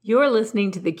You're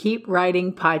listening to the Keep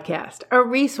Writing podcast, a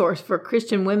resource for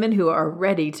Christian women who are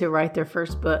ready to write their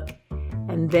first book,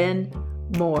 and then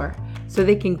more, so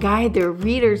they can guide their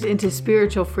readers into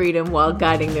spiritual freedom while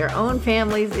guiding their own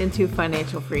families into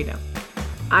financial freedom.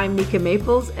 I'm Nika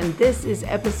Maples, and this is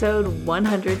episode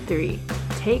 103,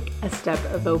 Take a Step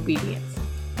of Obedience.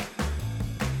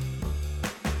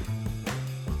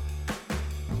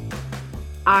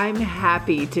 I'm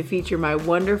happy to feature my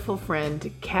wonderful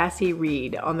friend, Cassie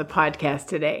Reid, on the podcast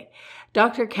today.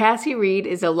 Dr. Cassie Reid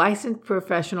is a licensed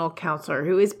professional counselor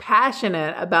who is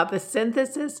passionate about the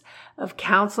synthesis of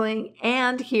counseling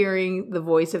and hearing the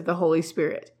voice of the Holy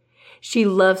Spirit. She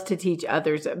loves to teach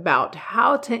others about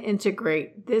how to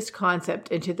integrate this concept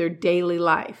into their daily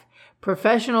life,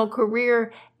 professional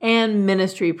career, and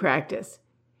ministry practice.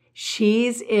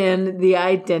 She's in the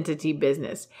identity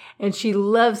business, and she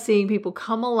loves seeing people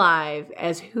come alive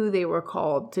as who they were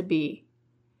called to be.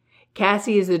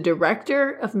 Cassie is the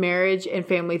director of marriage and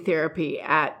family therapy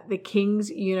at the King's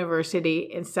University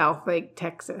in Southlake,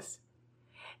 Texas.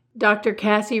 Dr.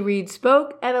 Cassie Reid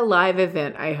spoke at a live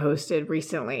event I hosted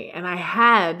recently, and I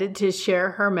had to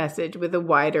share her message with a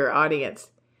wider audience.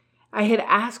 I had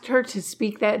asked her to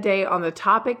speak that day on the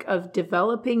topic of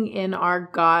developing in our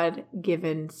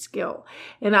God-given skill.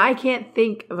 And I can't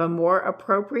think of a more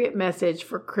appropriate message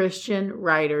for Christian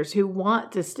writers who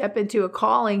want to step into a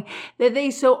calling that they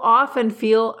so often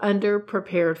feel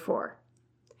underprepared for.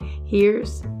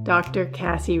 Here's Dr.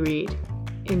 Cassie Reid.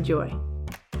 Enjoy.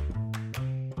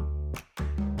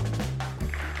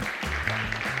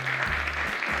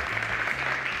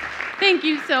 Thank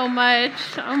you so much.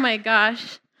 Oh my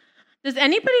gosh. Does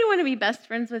anybody want to be best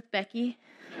friends with Becky?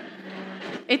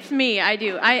 It's me, I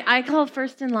do. I call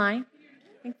first in line.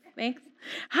 Thanks.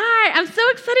 Hi, I'm so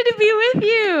excited to be with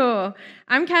you.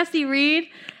 I'm Cassie Reid,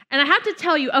 and I have to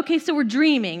tell you, okay, so we're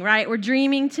dreaming, right? We're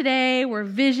dreaming today. We're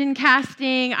vision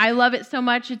casting. I love it so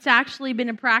much. It's actually been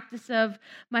a practice of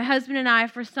my husband and I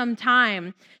for some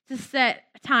time to set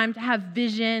time to have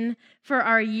vision for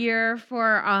our year, for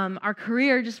our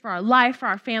career, just for our life, for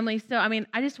our family. So,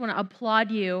 I just want to applaud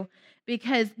you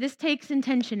because this takes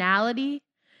intentionality.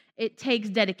 It takes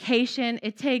dedication.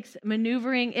 It takes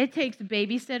maneuvering. It takes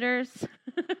babysitters.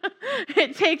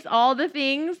 It takes all the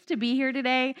things to be here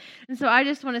today. And so I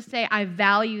just want to say I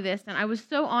value this. And I was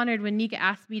so honored when Nika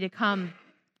asked me to come.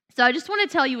 So I just want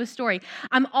to tell you a story.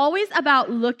 I'm always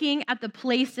about looking at the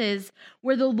places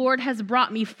where the Lord has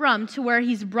brought me from to where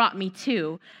he's brought me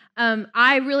to.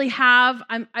 I really have.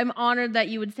 I'm honored that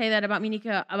you would say that about me,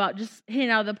 Nika, about just hitting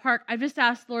out of the park. I've just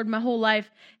asked the Lord my whole life,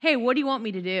 hey, what do you want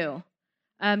me to do?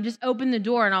 Just open the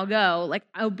door and I'll go. Like,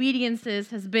 obedience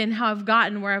has been how I've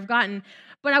gotten where I've gotten.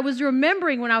 But I was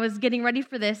remembering when I was getting ready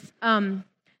for this.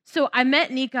 So I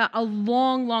met Nika a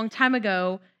long, long time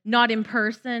ago, not in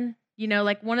person. You know,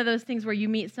 like one of those things where you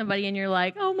meet somebody and you're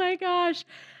like, oh my gosh.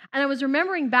 And I was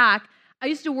remembering back, I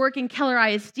used to work in Keller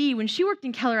ISD when she worked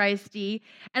in Keller ISD,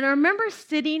 and I remember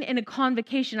sitting in a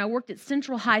convocation. I worked at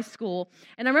Central High School,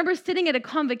 and I remember sitting at a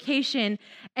convocation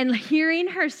and hearing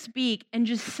her speak, and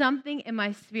just something in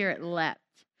my spirit leapt.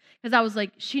 Because I was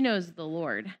like, she knows the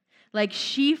Lord. Like,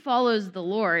 she follows the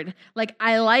Lord. Like,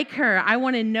 I like her. I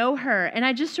want to know her. And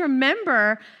I just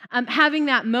remember having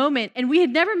that moment. And we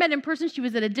had never met in person. She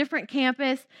was at a different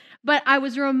campus. But I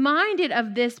was reminded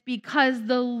of this because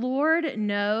the Lord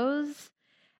knows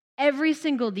every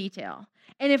single detail.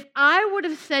 And if I would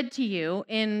have said to you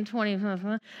in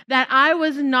 2020 that I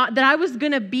was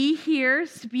going to be here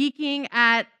speaking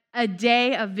at a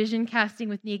day of vision casting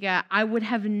with Nika, I would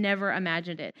have never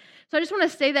imagined it. So I just want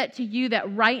to say that to you,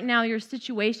 that right now your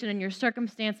situation and your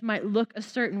circumstance might look a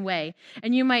certain way.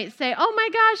 And you might say, oh my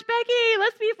gosh, Becky,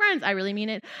 let's be friends. I really mean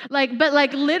it.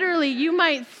 But literally you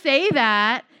might say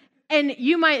that and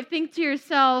you might think to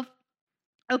yourself,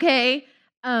 okay,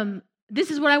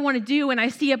 this is what I want to do and I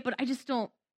see it, but I just don't,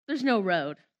 there's no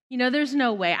road. You know, there's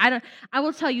no way. I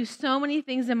will tell you, so many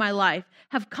things in my life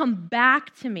have come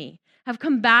back to me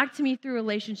through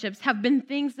relationships, have been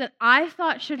things that I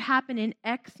thought should happen in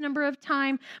X number of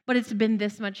time, but it's been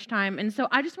this much time. And so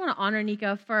I just want to honor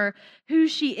Nika for who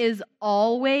she is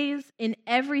always, in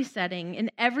every setting, in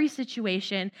every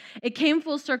situation. It came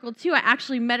full circle too. I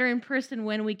actually met her in person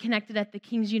when we connected at the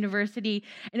King's University,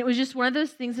 and it was just one of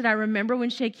those things that I remember when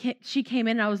she came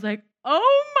in, and I was like,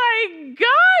 oh my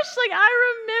gosh, like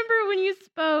I remember when you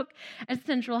spoke at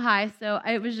Central High. So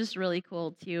it was just really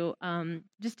cool to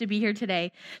just to be here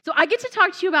today. So I get to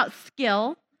talk to you about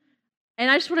skill And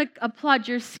I just want to applaud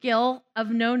your skill of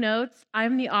no notes.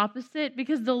 I'm the opposite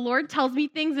because the Lord tells me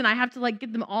things and I have to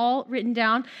get them all written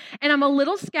down. And I'm a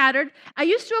little scattered. I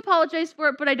used to apologize for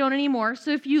it, but I don't anymore.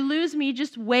 So if you lose me,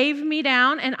 just wave me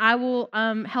down and I will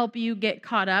help you get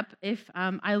caught up if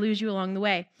I lose you along the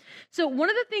way. So one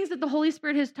of the things that the Holy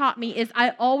Spirit has taught me is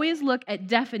I always look at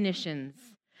definitions.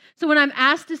 So when I'm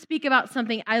asked to speak about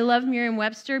something, I love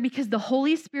Merriam-Webster because the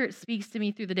Holy Spirit speaks to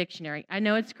me through the dictionary. I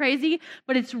know it's crazy,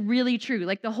 but it's really true.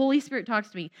 The Holy Spirit talks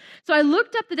to me. So I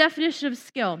looked up the definition of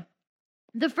skill.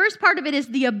 The first part of it is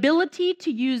the ability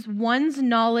to use one's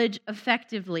knowledge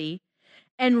effectively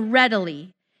and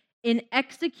readily in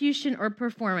execution or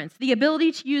performance. The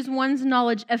ability to use one's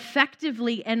knowledge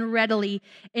effectively and readily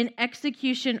in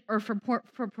execution or for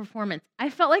performance. I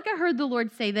felt like I heard the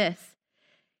Lord say this.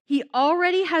 He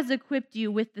already has equipped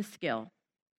you with the skill.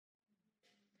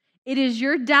 It is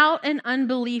your doubt and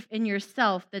unbelief in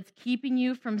yourself that's keeping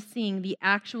you from seeing the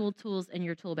actual tools in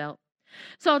your tool belt.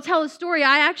 So I'll tell a story.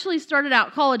 I actually started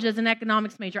out college as an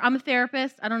economics major. I'm a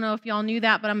therapist. I don't know if y'all knew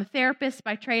that, but I'm a therapist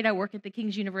by trade. I work at the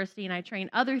King's University, and I train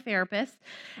other therapists.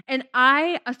 And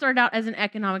I started out as an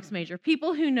economics major.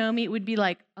 People who know me would be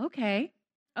like, okay,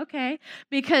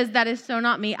 because that is so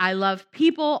not me. I love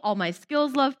people. All my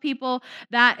skills love people.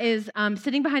 That is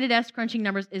sitting behind a desk crunching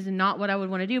numbers is not what I would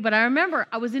want to do. But I remember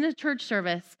I was in a church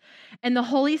service and the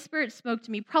Holy Spirit spoke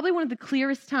to me, probably one of the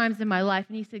clearest times in my life.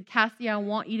 And he said, Cassie, I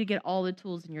want you to get all the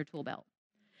tools in your tool belt,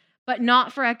 but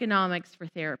not for economics, for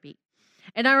therapy.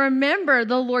 And I remember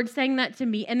the Lord saying that to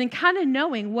me and then kind of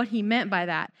knowing what he meant by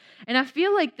that. And I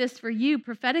feel like this for you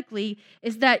prophetically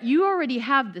is that you already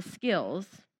have the skills.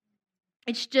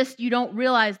 It's just you don't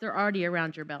realize they're already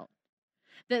around your belt.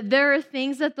 That there are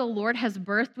things that the Lord has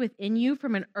birthed within you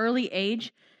from an early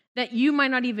age that you might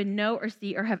not even know or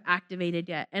see or have activated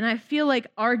yet. And I feel like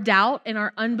our doubt and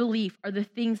our unbelief are the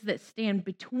things that stand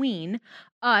between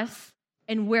us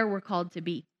and where we're called to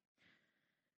be.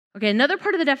 Okay, another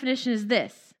part of the definition is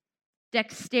this: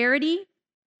 dexterity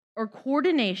or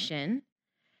coordination,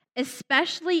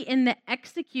 especially in the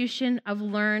execution of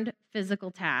learned physical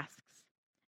tasks.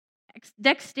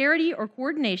 Dexterity or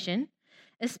coordination,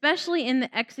 especially in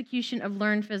the execution of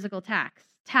learned physical tasks.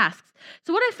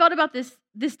 So what I felt about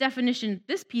this definition,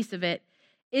 this piece of it,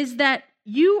 is that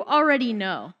you already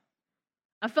know.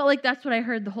 I felt like that's what I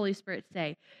heard the Holy Spirit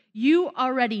say. You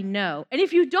already know. And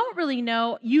if you don't really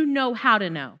know, you know how to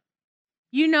know.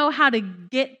 You know how to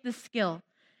get the skill.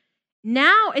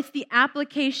 Now it's the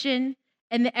application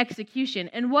and the execution.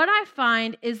 And what I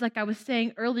find is, like I was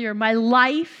saying earlier, my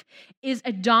life is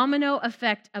a domino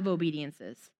effect of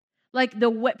obediences. Like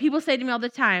what people say to me all the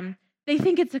time, they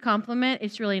think it's a compliment.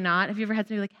 It's really not. Have you ever had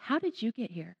somebody like, how did you get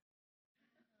here?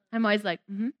 I'm always like,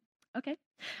 okay.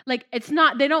 Like it's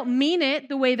not, they don't mean it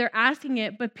the way they're asking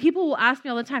it, but people will ask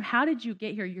me all the time, how did you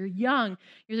get here? You're young.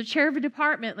 You're the chair of a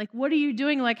department. Like, what are you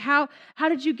doing? Like, how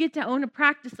did you get to own a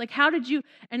practice? Like, how did you?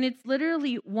 And it's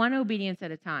literally one obedience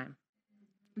at a time.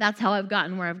 That's how I've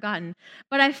gotten where I've gotten.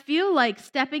 But I feel like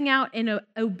stepping out in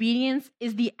obedience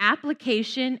is the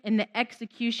application and the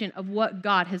execution of what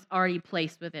God has already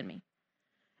placed within me.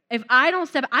 If I don't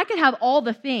step, I could have all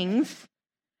the things,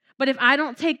 but if I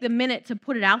don't take the minute to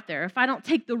put it out there, if I don't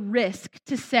take the risk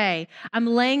to say, I'm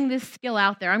laying this skill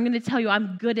out there, I'm going to tell you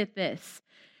I'm good at this.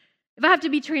 If I have to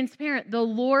be transparent, the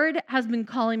Lord has been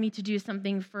calling me to do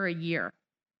something for a year.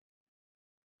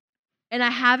 And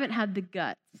I haven't had the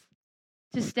guts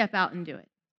to step out and do it.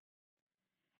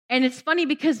 And it's funny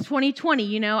because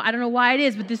 2020, I don't know why it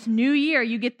is, but this new year,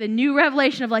 you get the new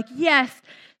revelation of like, yes.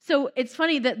 So it's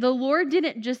funny that the Lord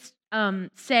didn't just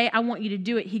say, I want you to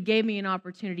do it. He gave me an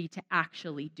opportunity to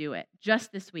actually do it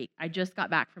just this week. I just got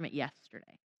back from it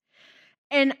yesterday.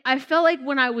 And I felt like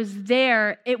when I was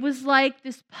there, it was like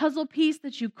this puzzle piece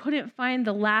that you couldn't find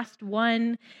the last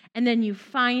one, and then you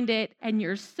find it, and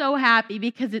you're so happy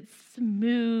because it's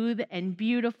smooth and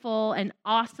beautiful and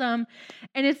awesome.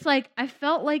 And it's like, I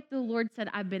felt like the Lord said,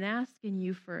 I've been asking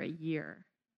you for a year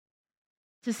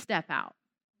to step out.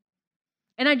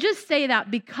 And I just say that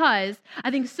because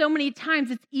I think so many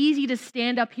times it's easy to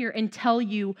stand up here and tell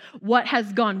you what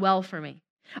has gone well for me.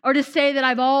 Or to say that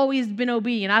I've always been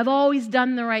obedient, I've always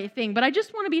done the right thing. But I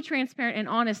just want to be transparent and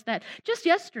honest that just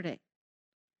yesterday,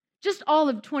 just all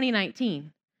of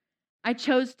 2019, I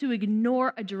chose to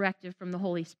ignore a directive from the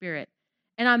Holy Spirit.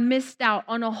 And I missed out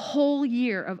on a whole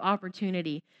year of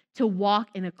opportunity to walk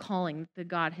in a calling that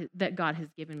God has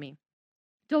given me.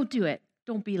 Don't do it.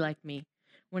 Don't be like me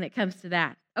when it comes to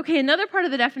that. Okay, another part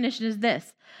of the definition is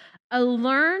this: a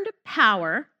learned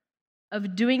power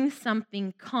of doing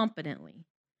something competently.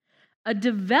 A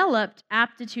developed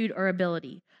aptitude or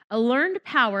ability, a learned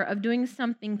power of doing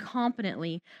something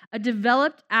competently, a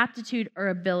developed aptitude or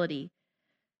ability.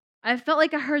 I felt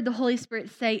like I heard the Holy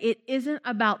Spirit say it isn't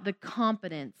about the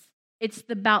competence, it's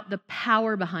about the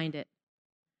power behind it.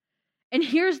 And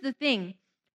here's the thing,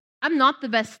 I'm not the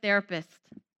best therapist.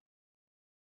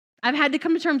 I've had to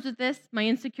come to terms with this, my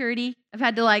insecurity. I've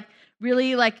had to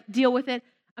really deal with it.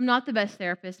 I'm not the best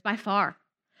therapist by far.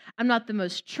 I'm not the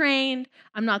most trained.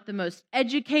 I'm not the most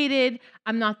educated.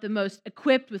 I'm not the most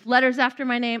equipped with letters after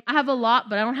my name. I have a lot,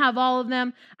 but I don't have all of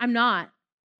them. I'm not.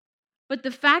 But the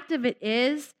fact of it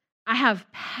is, I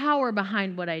have power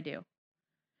behind what I do.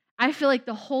 I feel like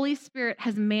the Holy Spirit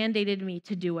has mandated me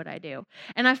to do what I do.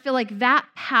 And I feel like that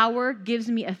power gives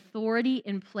me authority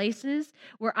in places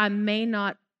where I may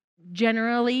not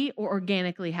generally or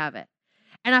organically have it.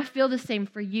 And I feel the same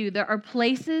for you. There are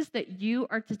places that you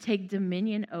are to take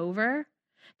dominion over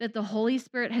that the Holy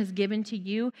Spirit has given to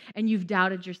you, and you've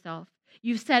doubted yourself.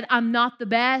 You've said, I'm not the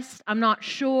best. I'm not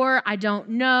sure. I don't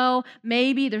know.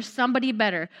 Maybe there's somebody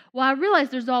better. Well, I realize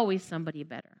there's always somebody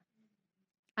better.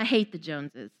 I hate the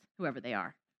Joneses, whoever they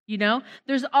are.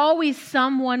 There's always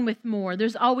someone with more.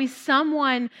 There's always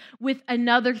someone with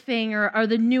another thing or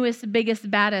the newest, biggest,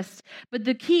 baddest. But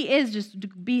the key is just to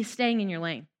be staying in your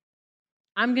lane.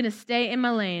 I'm going to stay in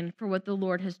my lane for what the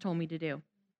Lord has told me to do.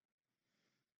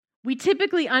 We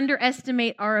typically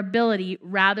underestimate our ability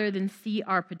rather than see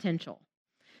our potential.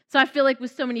 So I feel like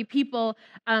with so many people,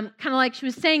 kind of like she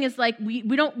was saying, is like we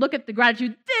don't look at the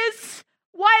gratitude. This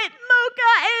white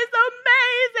mocha is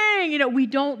amazing. We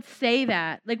don't say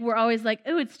that. Like we're always like,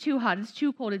 oh, it's too hot, it's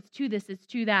too cold, it's too this, it's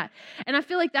too that. And I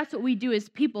feel like that's what we do as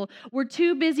people. We're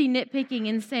too busy nitpicking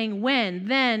and saying when,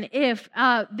 then, if,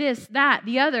 this, that,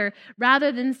 the other,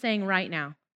 rather than saying right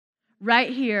now, right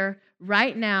here,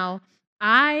 right now,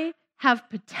 I have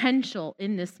potential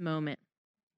in this moment,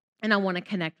 and I want to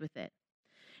connect with it.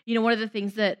 One of the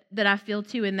things that I feel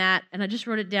too in that, and I just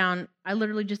wrote it down, I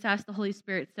literally just asked the Holy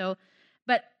Spirit,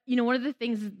 but one of the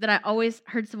things that I always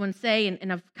heard someone say,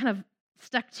 and I've kind of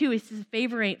stuck to, is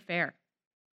favor ain't fair.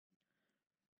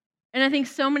 And I think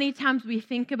so many times we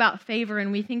think about favor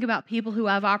and we think about people who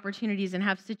have opportunities and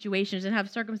have situations and have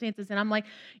circumstances, and I'm like,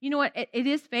 you know what, it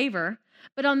is favor,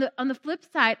 but on the flip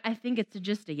side, I think it's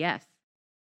just a yes.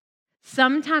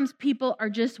 Sometimes people are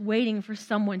just waiting for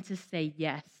someone to say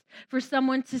yes, for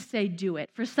someone to say do it,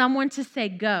 for someone to say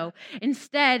go.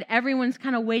 Instead, everyone's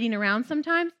kind of waiting around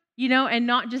sometimes, and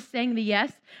not just saying the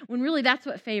yes, when really that's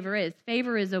what favor is.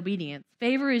 Favor is obedience.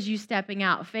 Favor is you stepping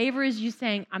out. Favor is you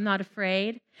saying, I'm not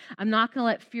afraid. I'm not going to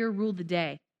let fear rule the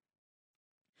day.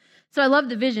 So I love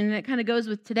the vision, and it kind of goes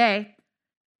with today.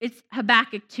 It's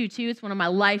Habakkuk 2:2. It's one of my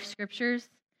life scriptures.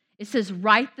 It says,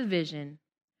 write the vision,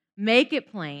 make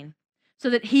it plain, so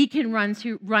that he can run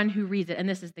who reads it. And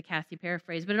this is the Cassie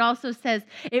paraphrase. But it also says,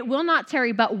 it will not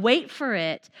tarry, but wait for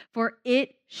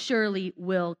it surely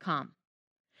will come.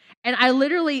 And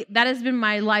that has been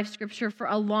my life scripture for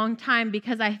a long time,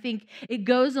 because I think it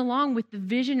goes along with the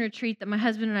vision retreat that my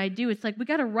husband and I do. It's like we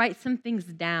got to write some things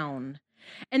down.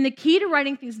 And the key to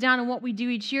writing things down and what we do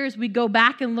each year is we go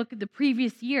back and look at the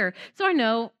previous year. So I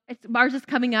know ours is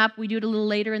coming up. We do it a little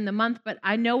later in the month, but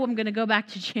I know I'm going to go back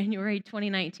to January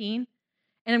 2019,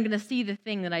 and I'm going to see the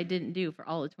thing that I didn't do for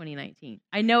all of 2019.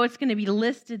 I know it's going to be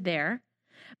listed there.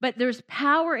 But there's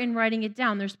power in writing it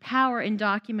down. There's power in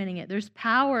documenting it. There's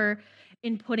power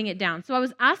in putting it down. So I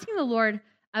was asking the Lord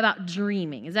about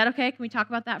dreaming. Is that okay? Can we talk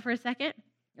about that for a second?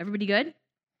 Everybody good?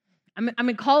 I'm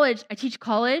in college. I teach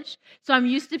college. So I'm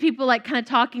used to people kind of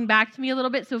talking back to me a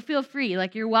little bit. So feel free.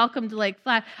 You're welcome to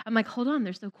flat. I'm like, hold on,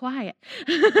 they're so quiet.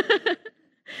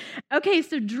 Okay,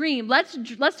 so dream. Let's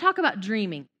talk about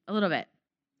dreaming a little bit.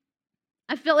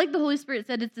 I felt like the Holy Spirit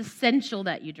said it's essential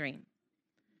that you dream.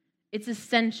 It's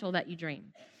essential that you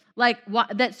dream.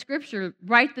 That scripture,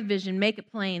 write the vision, make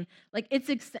it plain. It's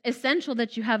essential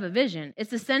that you have a vision.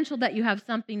 It's essential that you have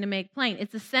something to make plain.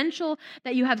 It's essential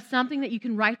that you have something that you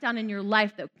can write down in your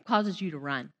life that causes you to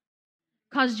run,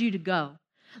 causes you to go.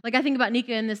 I think about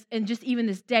Nika and just even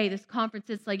this day, this conference,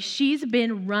 it's she's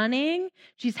been running.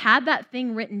 She's had that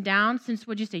thing written down since,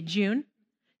 what'd you say, June?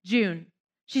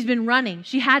 She's been running.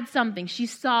 She had something. She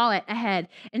saw it ahead.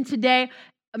 And today,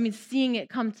 seeing it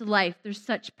come to life, there's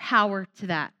such power to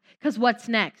that. Because what's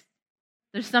next?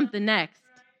 There's something next.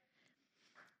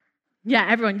 Yeah,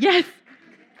 everyone, yes.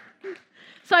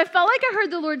 So I felt like I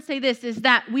heard the Lord say this, is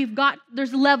that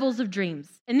there's levels of dreams.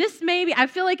 And this I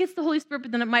feel like it's the Holy Spirit,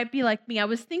 but then it might be like me. I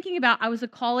was a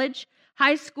college,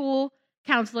 high school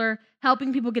counselor,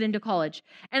 helping people get into college.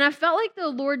 And I felt like the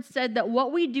Lord said that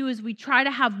what we do is we try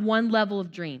to have one level of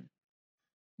dream.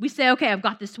 We say, okay, I've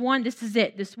got this one. This is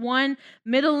it. This one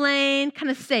middle lane, kind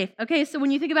of safe. Okay, so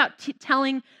when you think about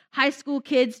telling high school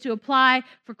kids to apply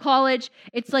for college,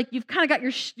 it's like you've kind of got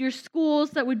your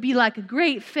schools that would be like a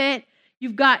great fit.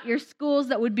 You've got your schools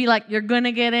that would be like, you're going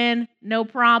to get in, no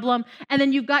problem. And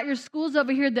then you've got your schools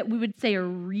over here that we would say are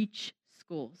reach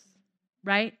schools,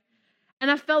 right?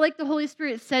 And I felt like the Holy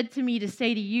Spirit said to me to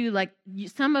say to you, like,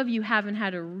 some of you haven't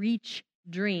had a reach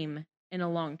dream in a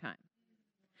long time.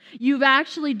 You've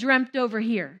actually dreamt over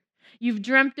here. You've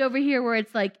dreamt over here where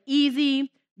it's like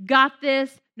easy, got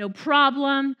this, no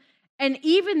problem. And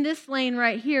even this lane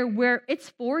right here where it's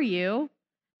for you,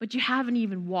 but you haven't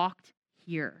even walked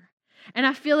here. And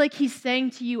I feel like he's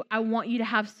saying to you, I want you to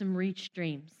have some reach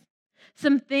dreams.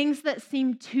 Some things that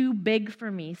seem too big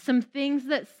for me. Some things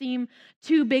that seem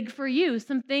too big for you.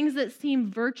 Some things that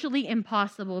seem virtually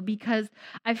impossible, because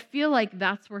I feel like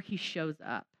that's where he shows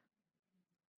up.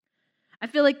 I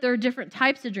feel like there are different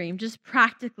types of dreams, just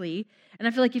practically. And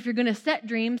I feel like if you're going to set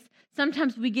dreams,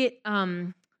 sometimes we get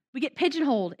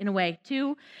pigeonholed in a way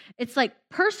too. It's like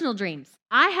personal dreams.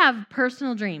 I have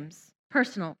personal dreams.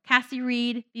 Personal. Cassie,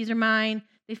 Reid, these are mine.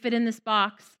 They fit in this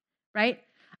box, right?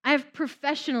 I have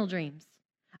professional dreams.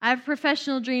 I have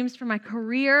professional dreams for my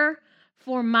career,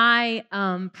 for my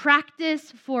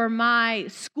practice, for my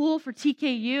school, for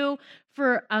TKU,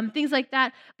 for things like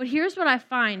that. But here's what I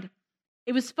find.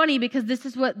 It was funny because this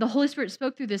is what the Holy Spirit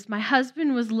spoke through this. My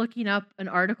husband was looking up an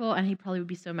article, and he probably would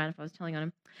be so mad if I was telling on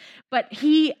him. But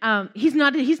he's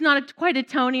not quite a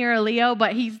Tony or a Leo,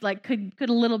 but he's like could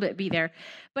a little bit be there.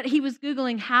 But he was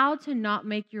Googling how to not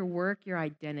make your work your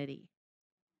identity.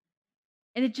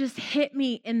 And it just hit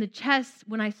me in the chest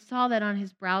when I saw that on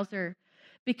his browser,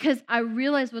 because I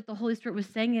realized what the Holy Spirit was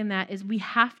saying in that is we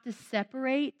have to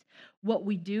separate what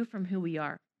we do from who we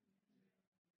are.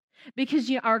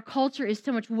 Because our culture is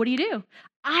so much, what do?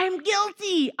 I'm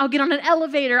guilty. I'll get on an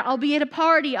elevator. I'll be at a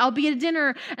party. I'll be at a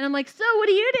dinner. And I'm like, so what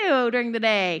do you do during the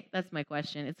day? That's my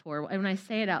question. It's horrible. And when I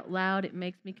say it out loud, it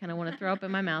makes me kind of want to throw up in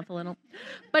my mouth a little.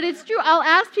 But it's true. I'll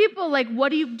ask people, like, what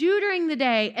do you do during the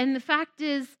day? And the fact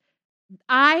is,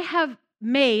 I have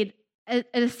made an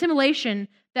assimilation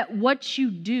that what you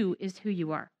do is who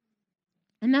you are.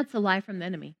 And that's a lie from the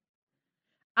enemy.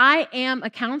 I am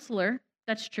a counselor.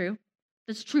 That's true.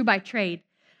 That's true by trade.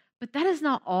 But that is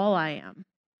not all I am.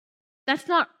 That's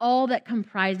not all that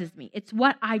comprises me. It's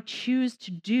what I choose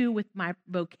to do with my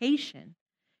vocation.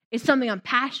 It's something I'm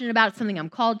passionate about. It's something I'm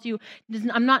called to.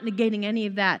 I'm not negating any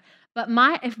of that. But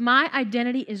if my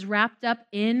identity is wrapped up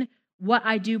in what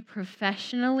I do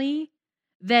professionally,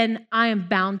 then I am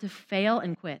bound to fail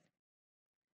and quit.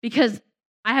 Because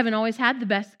I haven't always had the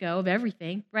best go of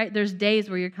everything, right? There's days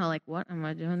where you're kind of like, what am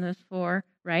I doing this for,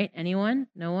 right? Anyone?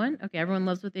 No one? Okay, everyone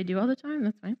loves what they do all the time.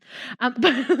 That's fine.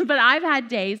 But I've had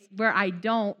days where I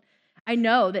know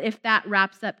that if that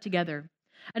wraps up together.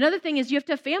 Another thing is you have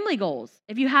to have family goals.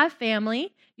 If you have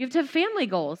family, you have to have family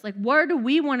goals. Like, where do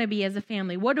we want to be as a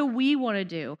family? What do we want to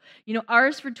do?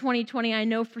 Ours for 2020, I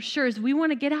know for sure, is we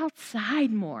want to get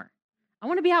outside more. I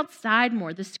want to be outside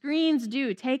more. The screens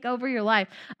do take over your life.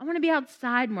 I want to be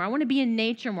outside more. I want to be in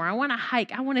nature more. I want to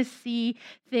hike. I want to see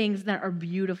things that are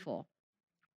beautiful.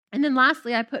 And then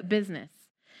lastly, I put business.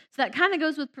 So that kind of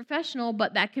goes with professional,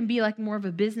 but that can be like more of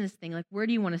a business thing. Like, where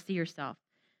do you want to see yourself?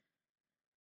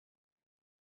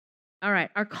 All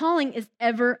right, our calling is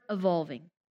ever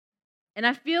evolving. And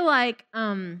I feel like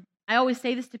I always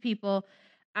say this to people.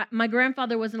 My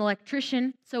grandfather was an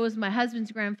electrician, so was my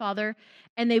husband's grandfather,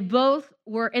 and they both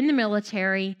were in the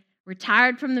military,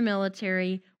 retired from the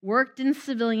military, worked in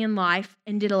civilian life,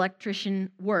 and did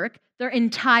electrician work their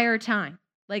entire time.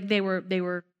 Like they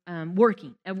were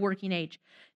working, of working age.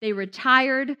 They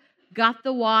retired, got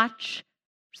the watch,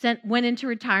 went into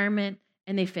retirement,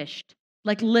 and they fished.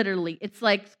 Like literally, it's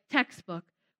like textbook.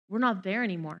 We're not there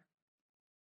anymore.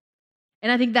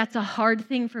 And I think that's a hard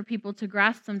thing for people to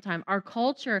grasp sometimes. Our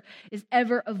culture is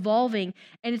ever evolving,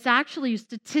 and it's actually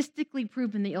statistically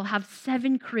proven that you'll have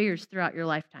 7 careers throughout your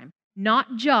lifetime.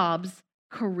 Not jobs,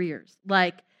 careers.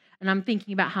 And I'm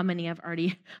thinking about how many I'm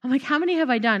like, how many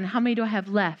have I done? How many do I have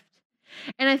left?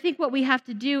 And I think what we have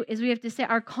to do is we have to say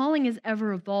our calling is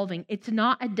ever evolving. It's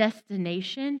not a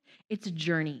destination, it's a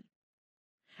journey.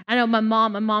 I know my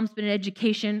mom's been in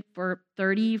education for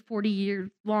 30, 40 years,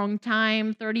 long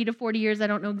time, 30 to 40 years. I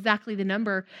don't know exactly the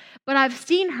number, but I've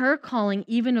seen her calling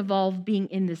even evolve being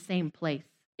in the same place,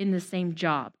 in the same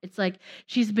job. It's like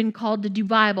she's been called to do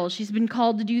Bible. She's been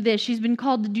called to do this. She's been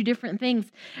called to do different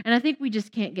things. And I think we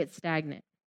just can't get stagnant.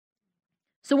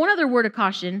 So one other word of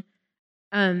caution,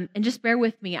 and just bear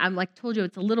with me. I'm told you,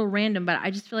 it's a little random, but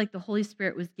I just feel like the Holy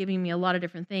Spirit was giving me a lot of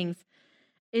different things.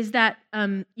 is that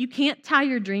you can't tie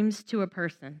your dreams to a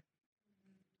person.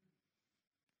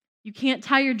 You can't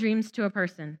tie your dreams to a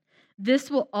person. This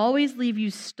will always leave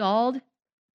you stalled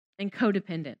and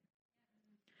codependent.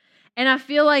 And I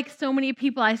feel like so many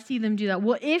people, I see them do that.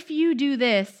 Well, if you do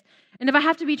this, and if I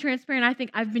have to be transparent, I think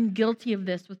I've been guilty of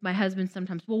this with my husband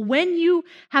sometimes. Well, when you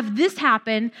have this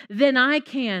happen, then I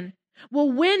can.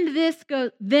 Well, when this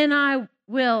goes, then I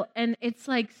will. And it's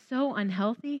like so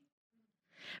unhealthy.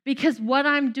 Because what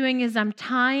I'm doing is I'm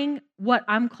tying what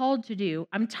I'm called to do.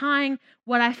 I'm tying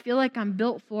what I feel like I'm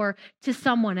built for to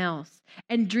someone else.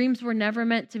 And dreams were never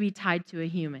meant to be tied to a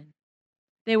human.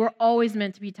 They were always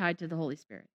meant to be tied to the Holy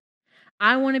Spirit.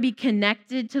 I want to be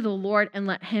connected to the Lord and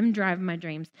let Him drive my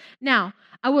dreams. Now,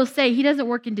 I will say He doesn't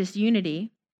work in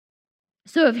disunity.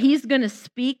 So if He's going to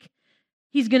speak,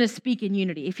 He's going to speak in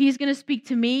unity. If He's going to speak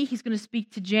to me, He's going to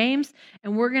speak to James,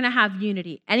 and we're going to have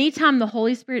unity. Anytime the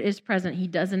Holy Spirit is present, He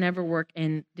doesn't ever work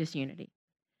in disunity.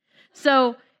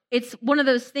 So it's one of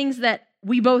those things that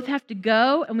we both have to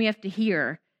go and we have to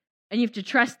hear, and you have to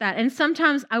trust that. And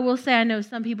sometimes I will say I know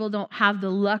some people don't have the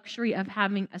luxury of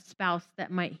having a spouse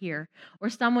that might hear, or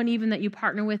someone even that you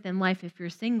partner with in life if you're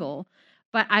single.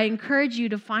 But I encourage you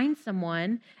to find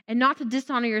someone, and not to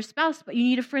dishonor your spouse, but you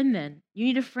need a friend then. You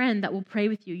need a friend that will pray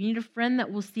with you. You need a friend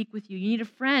that will seek with you. You need a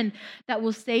friend that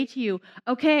will say to you,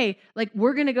 okay, like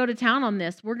we're going to go to town on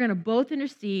this. We're going to both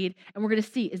intercede, and we're going to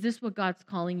see, is this what God's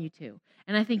calling you to?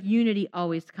 And I think unity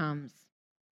always comes.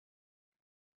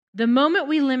 The moment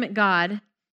we limit God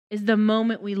is the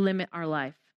moment we limit our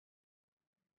life.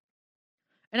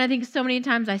 And I think so many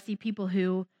times I see people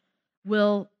who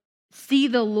will see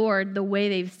the Lord the way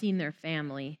they've seen their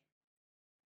family.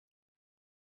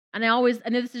 And I know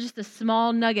this is just a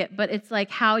small nugget, but it's like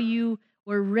how you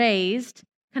were raised,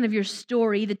 kind of your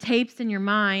story, the tapes in your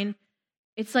mind.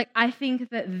 It's like I think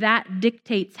that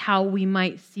dictates how we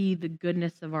might see the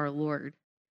goodness of our Lord,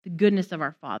 the goodness of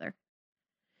our Father.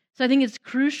 So I think it's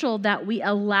crucial that we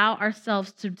allow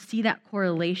ourselves to see that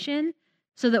correlation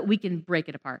so that we can break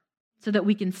it apart, so that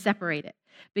we can separate it.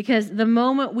 Because the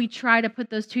moment we try to put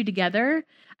those two together,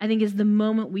 I think is the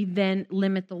moment we then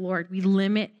limit the Lord. We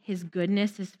limit His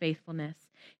goodness, His faithfulness.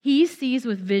 He sees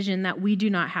with vision that we do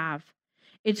not have.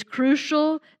 It's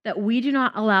crucial that we do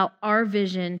not allow our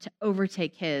vision to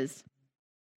overtake His.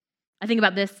 I think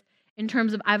about this in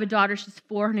terms of I have a daughter, she's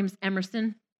 4, her name's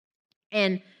Emerson,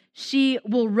 and she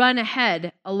will run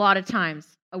ahead a lot of times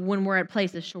when we're at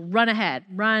places. She'll run ahead,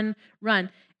 run.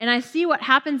 And I see what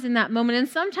happens in that moment. And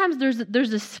sometimes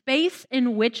there's a space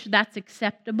in which that's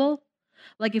acceptable.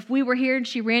 Like if we were here and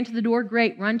she ran to the door,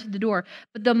 great, run to the door.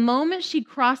 But the moment she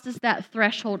crosses that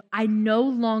threshold, I no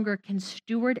longer can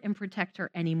steward and protect her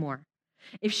anymore.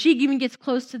 If she even gets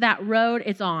close to that road,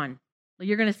 it's on.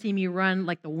 You're going to see me run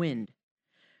like the wind.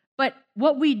 But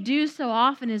what we do so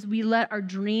often is we let our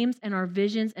dreams and our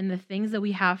visions and the things that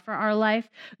we have for our life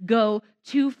go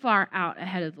too far out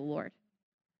ahead of the Lord.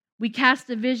 We cast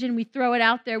a vision, we throw it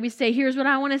out there, we say, here's what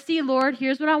I want to see, Lord,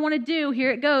 here's what I want to do,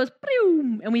 here it goes,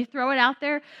 boom, and we throw it out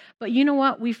there. But you know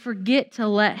what? We forget to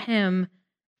let Him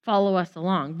follow us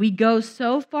along. We go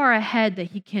so far ahead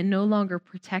that He can no longer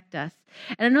protect us.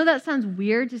 And I know that sounds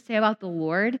weird to say about the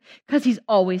Lord because He's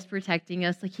always protecting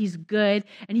us. Like He's good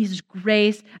and He's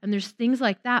grace and there's things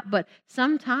like that. But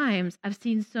sometimes I've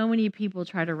seen so many people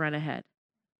try to run ahead.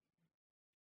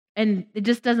 And it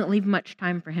just doesn't leave much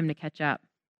time for Him to catch up.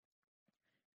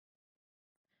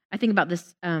 I think about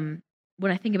this, when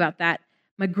I think about that,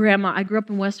 my grandma, I grew up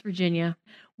in West Virginia.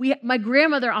 My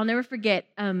grandmother, I'll never forget,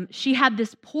 she had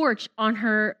this porch on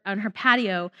her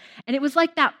patio, and it was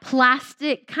like that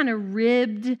plastic kind of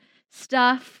ribbed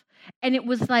stuff, and it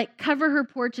was like cover her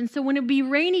porch. And so when it would be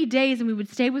rainy days and we would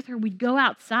stay with her, we'd go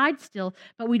outside still,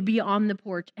 but we'd be on the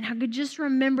porch. And I could just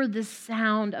remember the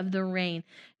sound of the rain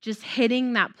just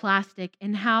hitting that plastic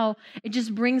and how it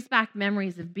just brings back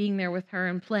memories of being there with her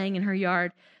and playing in her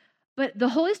yard. But the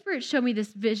Holy Spirit showed me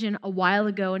this vision a while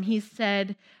ago, and He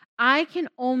said, I can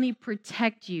only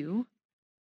protect you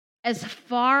as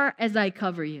far as I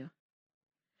cover you.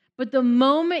 But the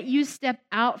moment you step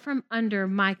out from under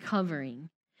my covering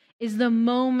is the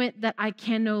moment that I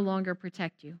can no longer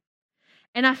protect you.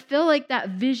 And I feel like that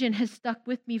vision has stuck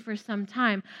with me for some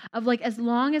time of like, as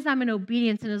long as I'm in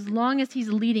obedience and as long as He's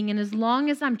leading and as long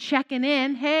as I'm checking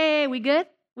in, hey, we good?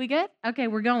 We good? Okay,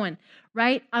 we're going,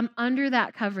 right? I'm under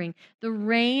that covering. The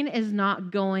rain is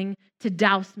not going to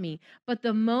douse me. But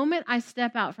the moment I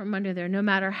step out from under there, no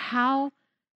matter how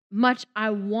much I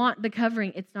want the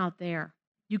covering, it's not there.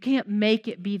 You can't make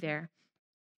it be there.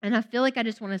 And I feel like I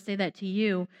just want to say that to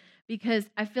you because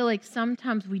I feel like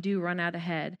sometimes we do run out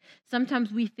ahead.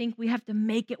 Sometimes we think we have to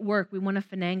make it work. We want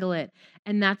to finagle it,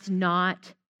 and that's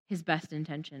not his best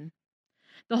intention.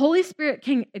 The Holy Spirit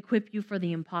can equip you for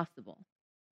the impossible.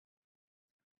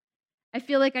 I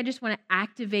feel like I just want to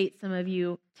activate some of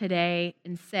you today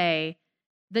and say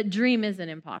that dream isn't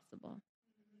impossible.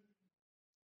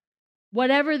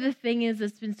 Whatever the thing is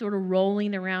that's been sort of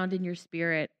rolling around in your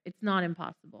spirit, it's not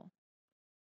impossible.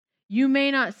 You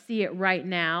may not see it right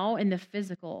now in the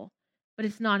physical, but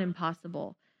it's not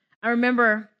impossible. I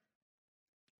remember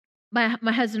my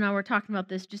husband and I were talking about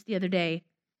this just the other day.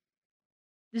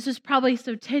 This was probably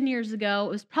 10 years ago.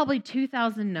 It was probably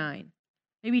 2009,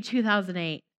 maybe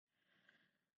 2008.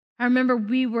 I remember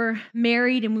we were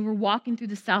married and we were walking through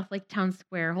the South Lake Town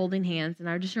Square holding hands. And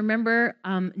I just remember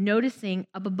noticing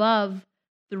up above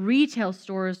the retail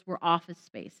stores were office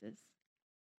spaces.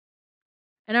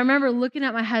 And I remember looking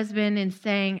at my husband and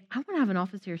saying, I want to have an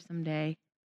office here someday.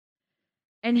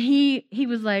 And he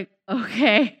was like,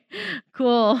 okay,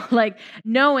 cool. Like,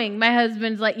 knowing my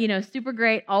husband's like, super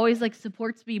great, always like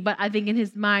supports me. But I think in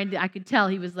his mind, I could tell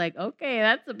he was like, okay,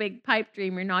 that's a big pipe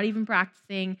dream. You're not even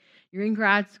practicing. You're in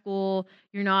grad school.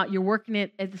 You're working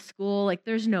at the school. Like,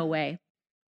 there's no way.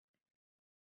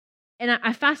 And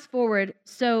I fast forward.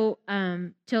 So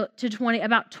to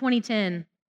about 2010,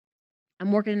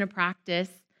 I'm working in a practice.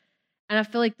 And I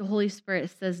feel like the Holy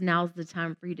Spirit says, now's the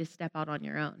time for you to step out on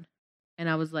your own. And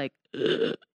I was like,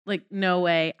 no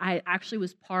way. I actually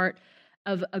was part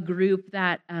of a group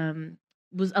that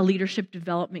was a leadership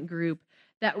development group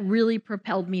that really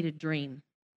propelled me to dream.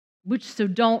 So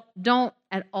don't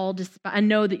at all despise. I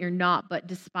know that you're not, but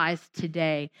despise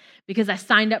today, because I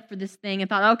signed up for this thing and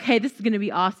thought, okay, this is going to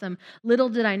be awesome. Little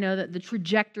did I know that the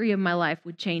trajectory of my life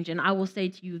would change. And I will say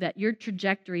to you that your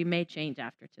trajectory may change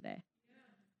after today.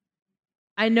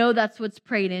 I know that's what's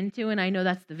prayed into, and I know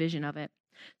that's the vision of it.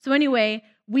 So anyway,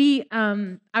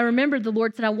 I remember the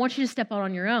Lord said, I want you to step out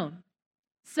on your own.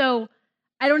 So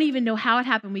I don't even know how it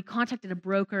happened. We contacted a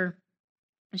broker,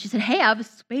 and she said, hey, I have a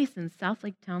space in South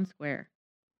Lake Town Square.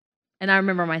 And I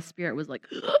remember my spirit was like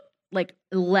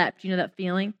leapt, that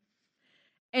feeling?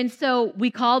 And so we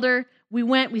called her, we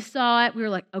went, we saw it, we were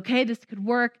like, okay, this could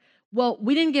work. Well,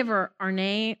 we didn't give her our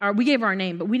name, or we gave her our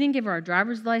name, but we didn't give her our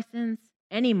driver's license,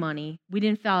 any money. We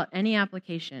didn't fill out any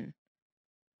application.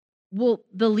 Well,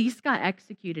 the lease got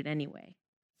executed anyway.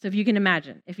 So if you can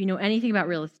imagine, if you know anything about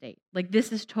real estate, like,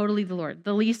 this is totally the Lord.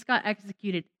 The lease got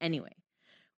executed anyway.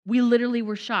 We literally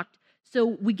were shocked. So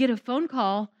we get a phone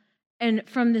call and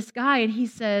from this guy, and he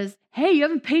says, hey, you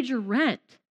haven't paid your rent.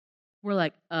 We're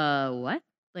like, what?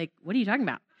 Like, what are you talking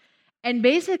about? And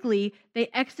basically, they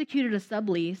executed a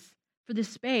sublease for this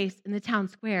space in the town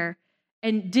square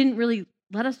and didn't really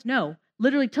let us know.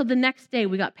 Literally till the next day,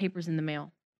 we got papers in the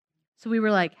mail. So we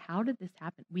were like, how did this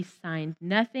happen? We signed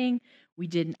nothing. We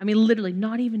didn't, literally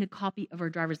not even a copy of our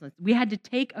driver's license. We had to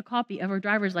take a copy of our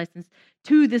driver's license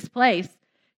to this place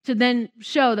to then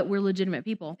show that we're legitimate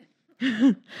people.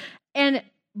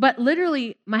 But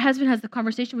literally, my husband has the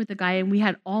conversation with the guy, and we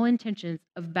had all intentions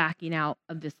of backing out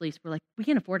of this lease. We're like, we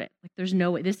can't afford it. Like, there's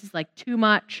no way. This is like too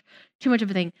much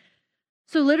of a thing.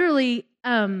 So literally,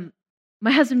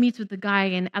 my husband meets with the guy,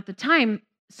 and at the time,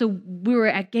 so we were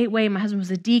at Gateway, and my husband was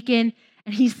a deacon,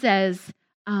 and he says,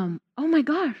 oh my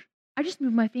gosh, I just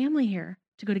moved my family here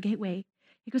to go to Gateway.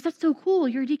 He goes, that's so cool.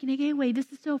 You're a deacon at Gateway.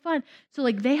 This is so fun.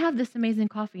 So they have this amazing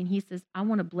coffee, and he says, I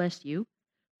want to bless you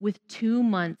with 2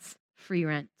 months free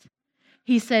rent.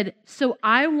 He said, so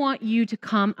I want you to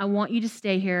come. I want you to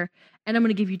stay here, and I'm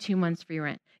going to give you 2 months free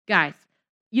rent. Guys,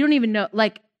 you don't even know.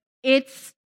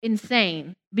 It's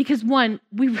insane because, one,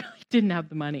 we really didn't have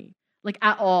the money.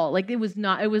 At all. It was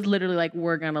literally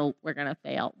we're gonna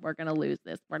fail. We're gonna lose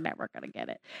this. We're never gonna get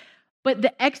it. But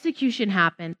the execution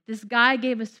happened. This guy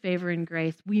gave us favor and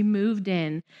grace. We moved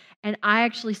in, and I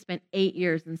actually spent 8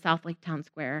 years in South Lake Town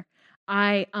Square.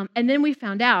 And then we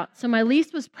found out. So my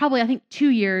lease was probably, I think,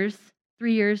 3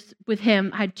 years with him.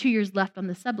 I had 2 years left on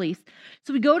the sublease.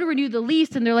 So we go to renew the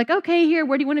lease, and they're like, okay, here,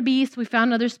 where do you want to be? So we found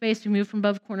another space. We moved from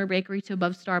above Corner Bakery to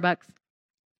above Starbucks.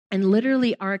 And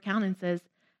literally, our accountant says,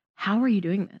 how are you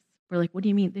doing this? We're like, what do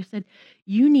you mean? They said,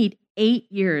 you need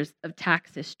 8 years of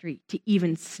tax history to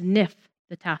even sniff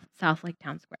the South Lake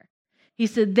Town Square. He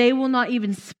said, they will not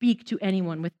even speak to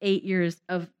anyone with 8 years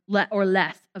or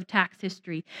less of tax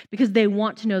history because they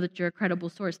want to know that you're a credible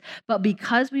source. But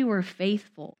because we were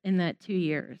faithful in that 2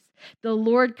 years, the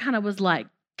Lord kind of was like,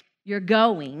 you're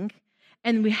going.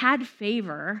 And we had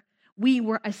favor. We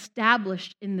were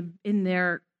established in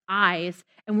their eyes,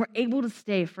 and we're able to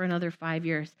stay for another 5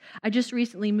 years. I just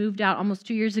recently moved out almost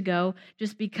 2 years ago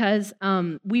just because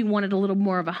we wanted a little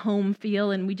more of a home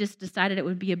feel, and we just decided it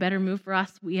would be a better move for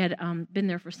us. We had been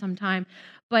there for some time.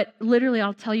 But literally,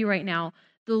 I'll tell you right now,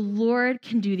 the Lord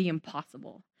can do the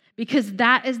impossible, because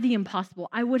that is the impossible.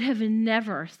 I would have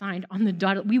never signed on the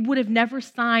dotted. We would have never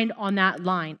signed on that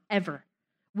line, ever.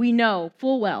 We know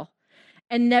full well.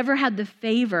 And never had the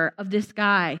favor of this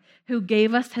guy who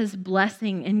gave us his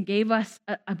blessing and gave us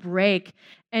a break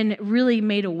and really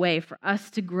made a way for us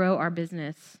to grow our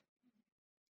business.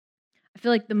 I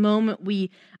feel like the moment I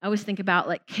always think about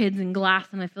like kids in glass,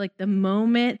 and I feel like the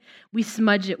moment we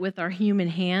smudge it with our human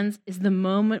hands is the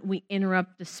moment we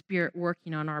interrupt the Spirit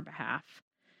working on our behalf.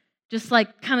 Just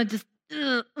like kind of just,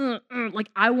 like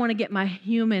I want to get my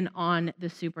human on the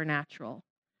supernatural.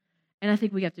 And I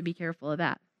think we have to be careful of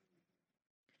that.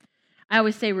 I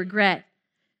always say regret.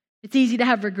 It's easy to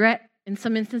have regret in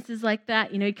some instances like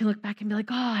that. You can look back and be like,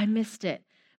 oh, I missed it.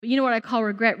 But you know what I call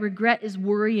regret? Regret is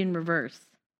worry in reverse.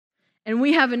 And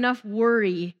we have enough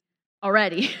worry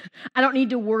already. I don't need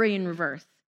to worry in reverse.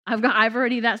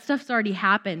 That stuff's already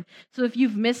happened. So if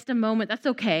you've missed a moment, that's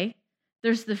okay.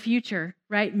 There's the future,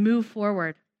 right? Move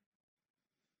forward.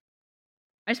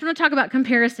 I just want to talk about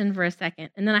comparison for a second,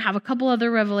 and then I have a couple other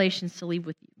revelations to leave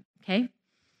with you, okay?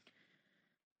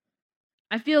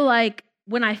 I feel like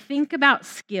when I think about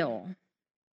skill,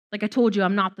 like I told you,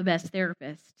 I'm not the best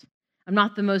therapist. I'm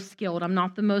not the most skilled. I'm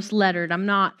not the most lettered.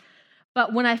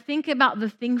 But when I think about the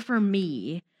thing for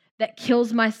me that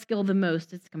kills my skill the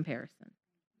most, it's comparison.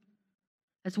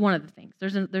 That's one of the things.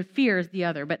 Their fear is the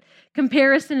other, but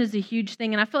comparison is a huge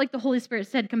thing. And I feel like the Holy Spirit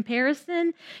said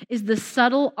comparison is the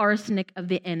subtle arsenic of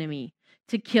the enemy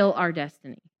to kill our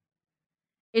destiny.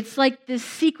 It's like this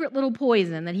secret little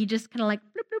poison that he just kind of like,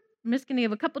 bloop, bloop. I'm just going to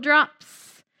give a couple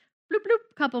drops, bloop, bloop,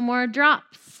 a couple more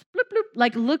drops, bloop, bloop,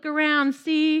 like look around,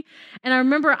 see. And I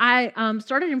remember I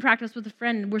started in practice with a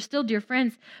friend. We're still dear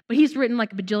friends, but he's written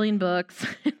like a bajillion books.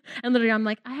 And literally I'm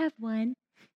like, I have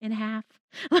 1.5.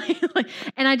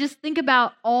 And I just think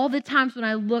about all the times when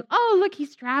I look, oh, look,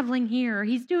 he's traveling here, or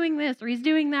he's doing this, or he's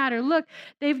doing that, or look,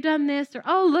 they've done this, or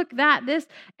oh, look, this.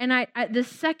 And the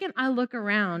second I look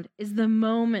around is the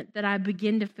moment that I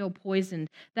begin to feel poisoned,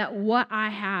 that what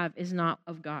I have is not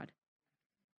of God.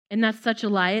 And that's such a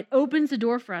lie. It opens a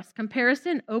door for us.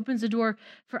 Comparison opens a door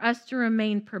for us to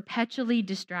remain perpetually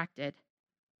distracted.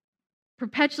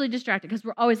 Perpetually distracted, because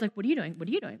we're always like, what are you doing? What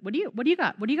are you doing? What do you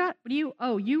got? What do you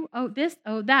got? This,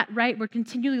 oh, that, right? We're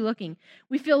continually looking.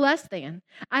 We feel less than.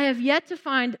 I have yet to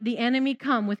find the enemy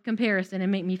come with comparison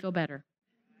and make me feel better.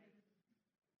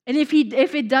 And if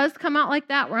it does come out like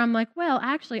that, where I'm like, well,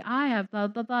 actually, I have blah,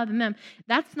 blah, blah than them,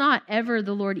 that's not ever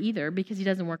the Lord either, because he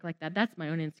doesn't work like that. That's my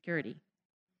own insecurity.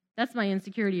 That's my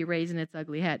insecurity raising its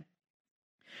ugly head.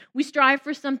 We strive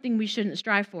for something we shouldn't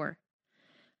strive for.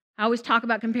 I always talk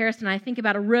about comparison. I think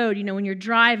about a road, when you're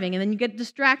driving and then you get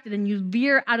distracted and you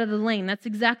veer out of the lane. That's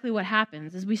exactly what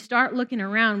happens. As we start looking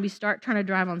around, we start trying to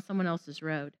drive on someone else's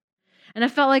road. And I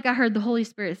felt like I heard the Holy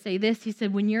Spirit say this. He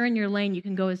said, when you're in your lane, you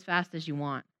can go as fast as you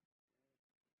want.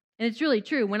 And it's really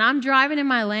true. When I'm driving in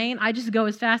my lane, I just go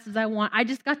as fast as I want. I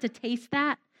just got to taste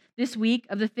that this week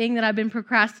of the thing that I've been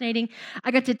procrastinating.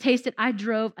 I got to taste it. I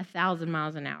drove 1,000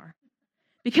 miles an hour.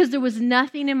 Because there was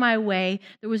nothing in my way.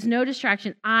 There was no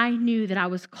distraction. I knew that I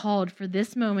was called for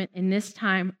this moment in this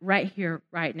time right here,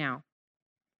 right now.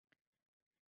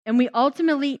 And we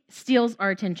ultimately steals our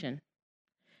attention.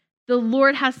 The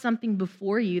Lord has something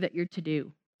before you that you're to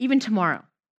do, even tomorrow.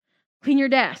 Clean your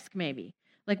desk, maybe.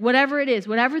 Like whatever it is,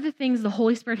 whatever the things the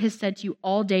Holy Spirit has said to you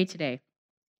all day today,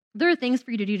 there are things for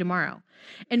you to do tomorrow.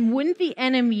 And wouldn't the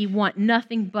enemy want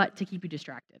nothing but to keep you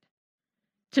distracted?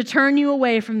 To turn you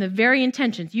away from the very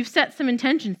intentions. You've set some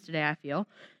intentions today, I feel.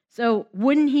 So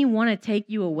wouldn't he want to take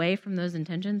you away from those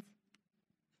intentions?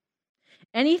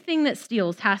 Anything that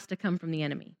steals has to come from the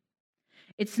enemy.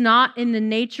 It's not in the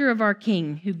nature of our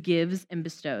King who gives and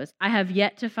bestows. I have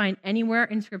yet to find anywhere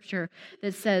in Scripture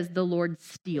that says the Lord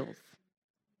steals.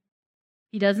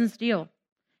 He doesn't steal.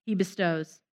 He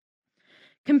bestows.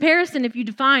 Comparison, if you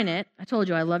define it, I told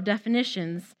you I love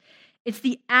definitions, it's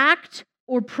the act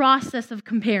or process of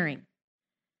comparing.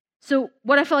 So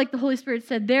what I felt like the Holy Spirit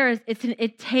said there is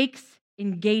it takes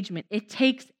engagement. It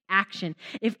takes action.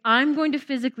 If I'm going to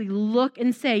physically look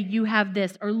and say you have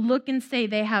this or look and say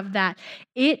they have that,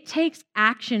 it takes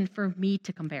action for me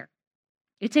to compare.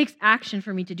 It takes action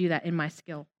for me to do that in my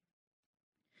skill.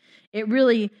 It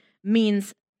really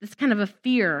means this kind of a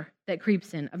fear that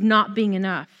creeps in of not being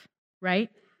enough, right?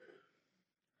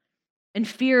 And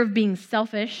fear of being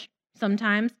selfish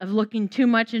sometimes, of looking too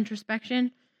much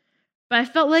introspection. But I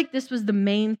felt like this was the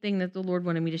main thing that the Lord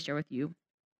wanted me to share with you.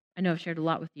 I know I've shared a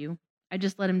lot with you. I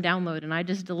just let him download and I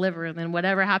just deliver, and then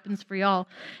whatever happens for y'all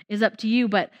is up to you.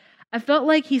 But I felt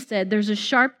like he said there's a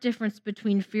sharp difference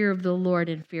between fear of the Lord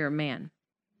and fear of man.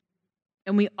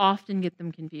 And we often get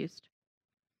them confused.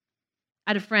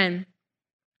 I had a friend,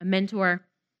 a mentor.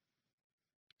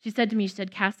 She said to me,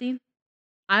 Cassie,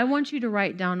 I want you to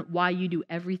write down why you do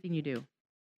everything you do.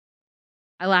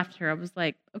 I laughed at her. I was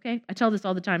like, okay. I tell this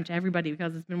all the time to everybody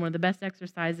because it's been one of the best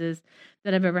exercises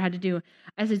that I've ever had to do.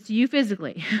 I said, so you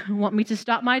physically want me to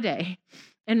stop my day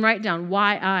and write down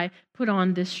why I put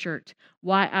on this shirt,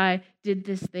 why I did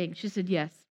this thing? She said,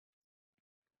 yes.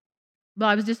 Well,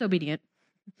 I was disobedient.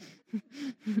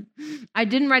 I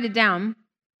didn't write it down,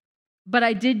 but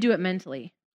I did do it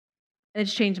mentally. And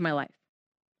it's changed my life.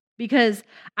 Because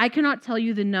I cannot tell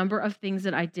you the number of things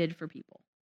that I did for people.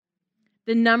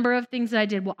 The number of things that I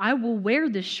did. Well, I will wear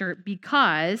this shirt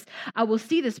because I will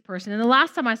see this person. And the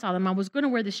last time I saw them, I was going to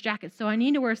wear this jacket, so I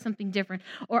need to wear something different.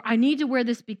 Or I need to wear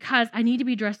this because I need to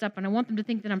be dressed up and I want them to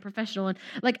think that I'm professional. And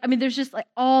there's just like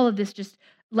all of this just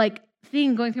like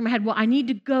thing going through my head. Well, I need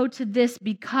to go to this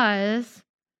because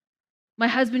my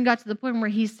husband got to the point where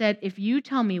he said, if you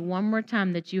tell me one more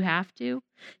time that you have to,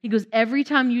 he goes, every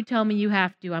time you tell me you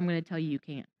have to, I'm going to tell you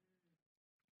can't.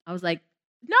 I was like,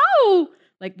 no.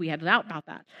 Like, we had an out about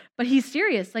that. But he's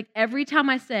serious. Like, every time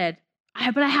I said,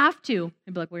 but I have to,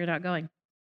 he'd be like, well, you're not going.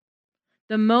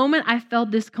 The moment I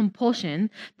felt this compulsion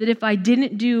that if I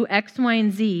didn't do X, Y,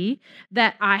 and Z,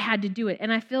 that I had to do it.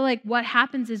 And I feel like what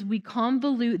happens is we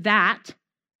convolute that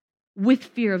with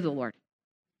fear of the Lord.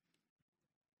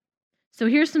 So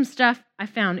here's some stuff I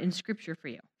found in Scripture for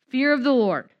you. Fear of the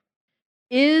Lord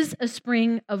is a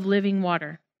spring of living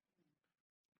water.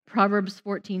 Proverbs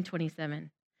 14:27.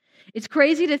 It's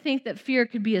crazy to think that fear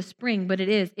could be a spring, but it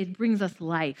is. It brings us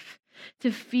life.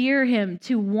 To fear him,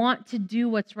 to want to do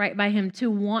what's right by him,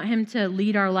 to want him to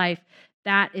lead our life,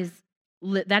 that is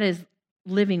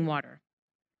living water.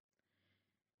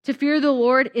 To fear the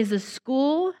Lord is a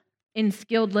school in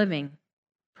skilled living.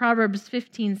 Proverbs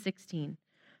 15:16.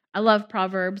 I love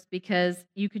Proverbs because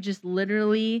you could just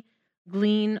literally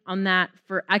glean on that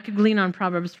I could glean on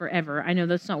Proverbs forever. I know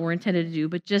that's not what we're intended to do,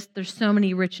 but just there's so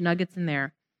many rich nuggets in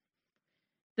there.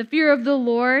 The fear of the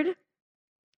Lord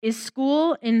is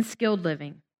school in skilled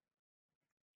living.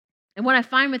 And what I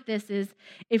find with this is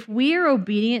if we are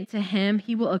obedient to him,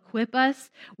 he will equip us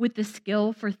with the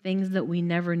skill for things that we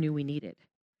never knew we needed.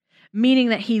 Meaning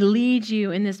that he leads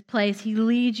you in this place. He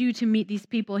leads you to meet these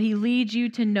people. He leads you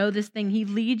to know this thing. He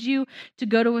leads you to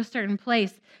go to a certain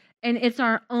place. And it's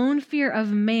our own fear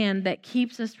of man that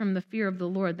keeps us from the fear of the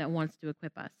Lord that wants to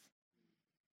equip us.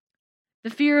 The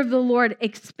fear of the Lord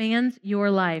expands your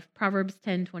life. Proverbs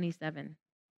 10:27.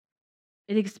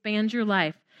 It expands your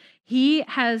life. He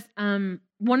has,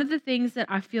 one of the things that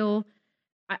I feel,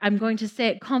 I'm going to say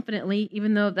it confidently,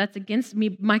 even though that's against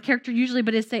me, my character usually,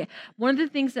 but one of the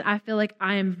things that I feel like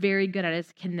I am very good at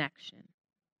is connection.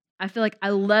 I feel like I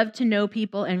love to know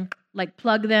people and like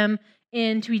plug them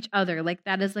into each other. Like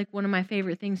that is like one of my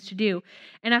favorite things to do.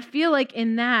 And I feel like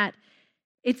in that,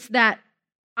 it's that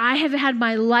I have had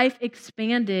my life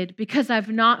expanded because I've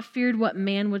not feared what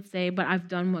man would say, but I've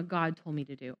done what God told me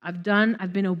to do. I've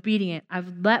been obedient.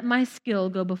 I've let my skill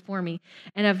go before me,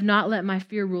 and I've not let my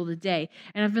fear rule the day.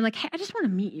 And I've been like, hey, I just want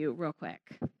to meet you real quick.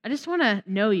 I just want to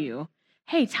know you.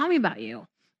 Hey, tell me about you.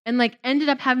 And like ended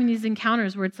up having these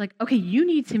encounters where it's like, okay, you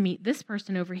need to meet this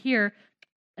person over here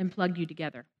and plug you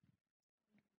together.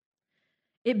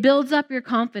 It builds up your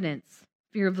confidence,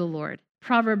 fear of the Lord.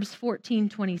 Proverbs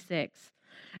 14:26.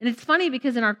 And it's funny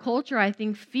because in our culture, I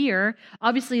think fear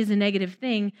obviously is a negative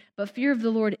thing, but fear of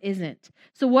the Lord isn't.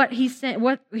 So what he's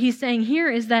saying here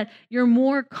is that you're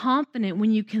more confident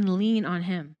when you can lean on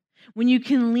him. When you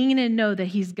can lean and know that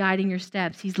he's guiding your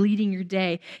steps, he's leading your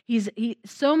day. He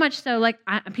so much so, like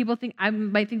people think, I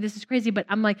might think this is crazy, but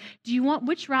I'm like,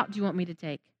 which route do you want me to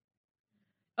take?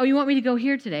 Oh, you want me to go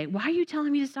here today? Why are you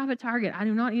telling me to stop at Target? I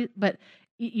do not, but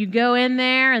you go in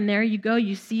there and there you go.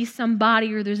 You see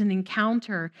somebody or there's an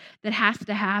encounter that has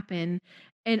to happen.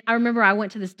 And I remember I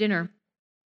went to this dinner.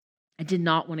 I did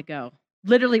not want to go.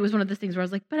 Literally, it was one of those things where I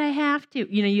was like, but I have to.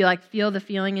 You like feel the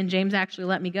feeling, and James actually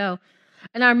let me go.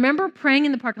 And I remember praying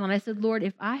in the parking lot. I said, Lord,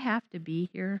 if I have to be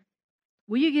here,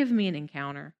 will you give me an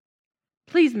encounter?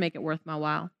 Please make it worth my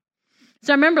while.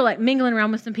 So I remember like mingling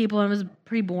around with some people, and it was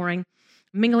pretty boring.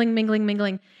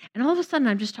 Mingling. And all of a sudden,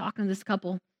 I'm just talking to this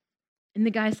couple. And the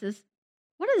guy says,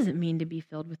 what does it mean to be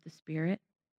filled with the Spirit?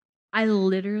 I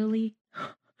literally,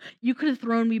 you could have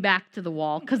thrown me back to the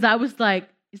wall because I was like,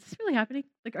 is this really happening?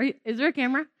 Like, is there a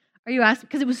camera? Are you asking?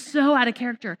 Because it was so out of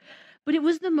character. But it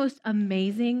was the most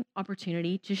amazing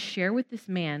opportunity to share with this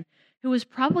man who was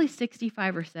probably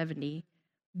 65 or 70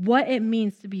 what it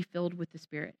means to be filled with the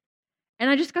Spirit. And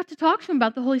I just got to talk to him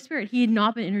about the Holy Spirit. He had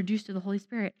not been introduced to the Holy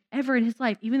Spirit ever in his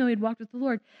life, even though he'd walked with the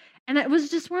Lord. And it was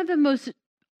just one of the most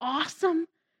awesome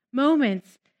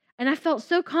moments. And I felt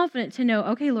so confident to know,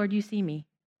 okay, Lord, you see me.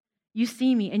 You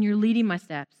see me, and you're leading my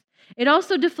steps. It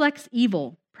also deflects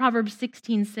evil, Proverbs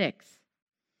 16:6.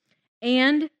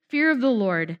 And fear of the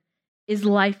Lord is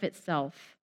life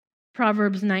itself,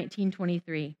 Proverbs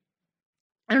 19:23.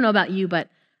 I don't know about you, but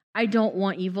I don't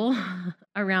want evil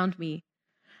around me.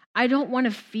 I don't want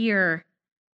to fear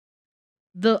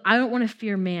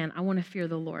man. I want to fear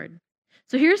the Lord.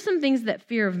 So here's some things that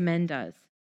fear of men does.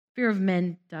 Fear of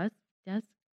men does.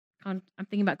 I'm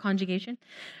thinking about conjugation.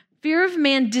 Fear of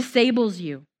man disables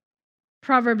you.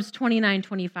 Proverbs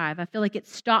 29:25. I feel like it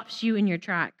stops you in your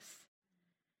tracks.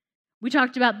 We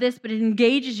talked about this, but it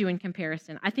engages you in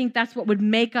comparison. I think that's what would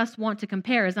make us want to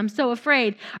compare is I'm so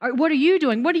afraid. What are you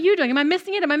doing? What are you doing? Am I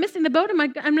missing it? Am I missing the boat? Am I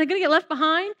going to get left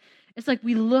behind? It's like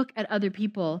we look at other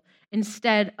people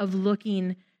instead of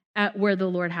looking at where the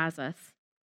Lord has us.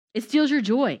 It steals your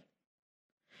joy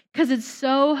because it's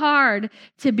so hard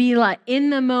to be like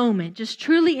in the moment, just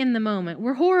truly in the moment.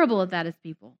 We're horrible at that as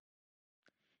people.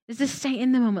 Is to stay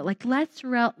in the moment. Like,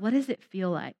 what does it feel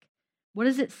like? What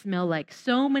does it smell like?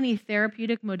 So many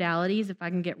therapeutic modalities, if I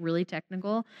can get really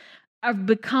technical, have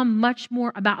become much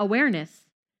more about awareness.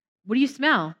 What do you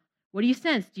smell? What do you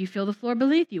sense? Do you feel the floor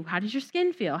beneath you? How does your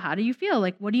skin feel? How do you feel?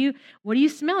 Like, what are you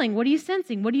smelling? What are you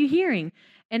sensing? What are you hearing?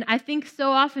 And I think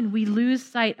so often we lose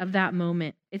sight of that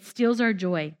moment. It steals our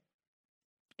joy.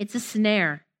 It's a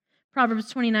snare.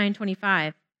 Proverbs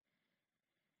 29:25.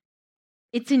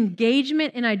 It's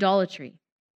engagement in idolatry,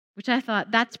 which I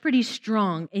thought that's pretty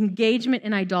strong. Engagement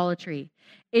in idolatry.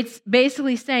 It's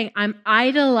basically saying I'm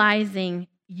idolizing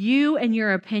you and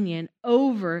your opinion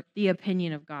over the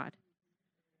opinion of God.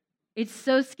 It's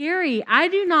so scary. I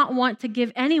do not want to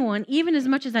give anyone, even as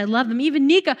much as I love them, even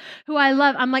Nika, who I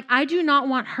love, I'm like, I do not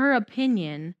want her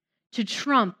opinion to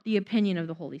trump the opinion of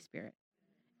the Holy Spirit.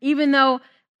 Even though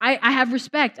I have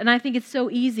respect, and I think it's so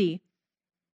easy.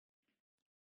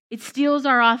 It steals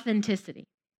our authenticity.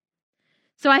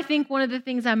 So I think one of the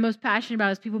things I'm most passionate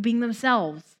about is people being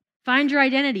themselves. Find your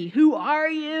identity. Who are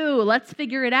you? Let's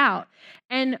figure it out.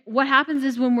 And what happens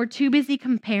is when we're too busy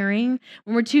comparing,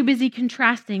 when we're too busy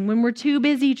contrasting, when we're too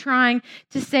busy trying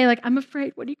to say, like, I'm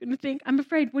afraid, what are you going to think? I'm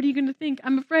afraid, what are you going to think?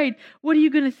 I'm afraid, what are you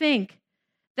going to think?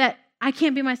 That I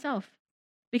can't be myself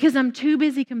because I'm too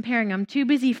busy comparing. I'm too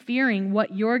busy fearing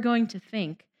what you're going to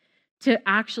think to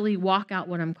actually walk out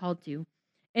what I'm called to.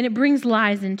 And it brings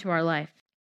lies into our life.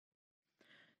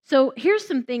 So here's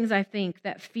some things I think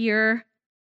that fear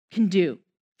can do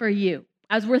for you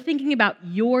as we're thinking about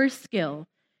your skill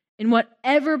in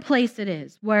whatever place it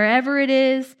is, wherever it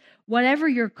is, whatever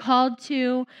you're called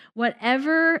to,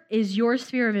 whatever is your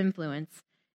sphere of influence.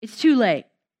 It's too late.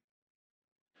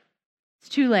 It's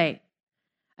too late.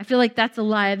 I feel like that's a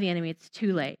lie of the enemy. It's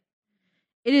too late.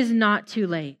 It is not too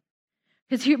late.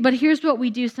 But here's what we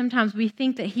do sometimes. We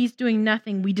think that he's doing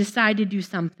nothing. We decide to do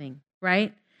something,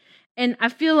 right? And I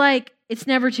feel like it's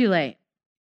never too late.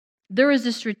 There is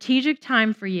a strategic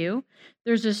time for you.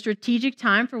 There's a strategic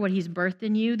time for what he's birthed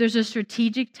in you. There's a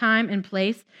strategic time and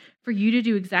place for you to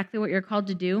do exactly what you're called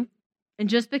to do. And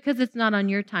just because it's not on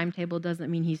your timetable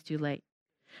doesn't mean he's too late.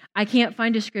 I can't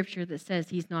find a scripture that says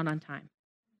he's not on time.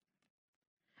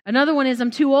 Another one is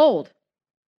I'm too old.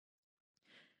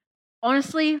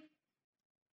 Honestly,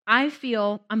 I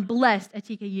feel I'm blessed at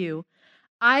TKU.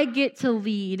 I get to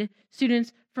lead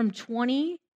students from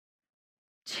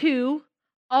 22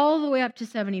 all the way up to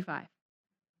 75.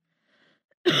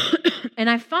 And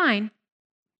I find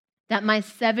that my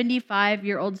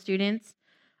 75-year-old students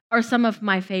are some of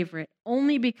my favorite,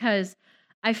 only because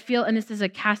I feel, and this is a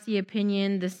Cassie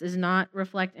opinion, this does not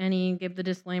reflect give the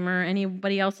disclaimer,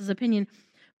 anybody else's opinion,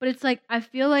 but it's like I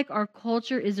feel like our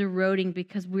culture is eroding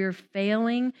because we're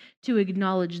failing to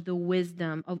acknowledge the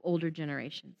wisdom of older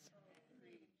generations.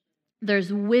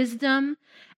 There's wisdom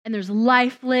and there's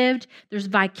life lived. There's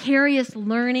vicarious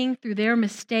learning through their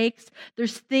mistakes.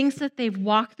 There's things that they've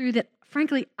walked through that,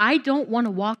 frankly, I don't want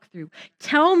to walk through.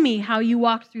 Tell me how you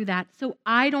walked through that so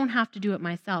I don't have to do it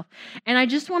myself. And I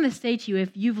just want to say to you,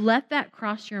 if you've let that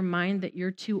cross your mind that you're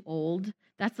too old,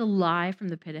 that's a lie from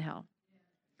the pit of hell.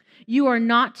 You are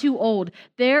not too old.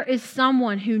 There is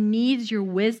someone who needs your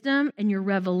wisdom and your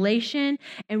revelation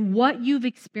and what you've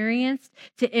experienced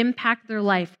to impact their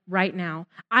life right now.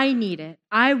 I need it.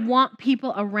 I want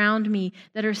people around me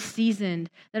that are seasoned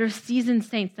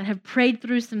saints, that have prayed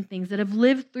through some things, that have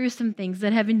lived through some things,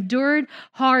 that have endured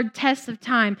hard tests of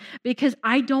time, because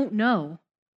I don't know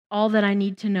all that I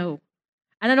need to know.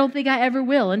 And I don't think I ever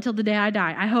will until the day I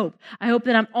die. I hope. I hope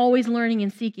that I'm always learning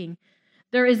and seeking.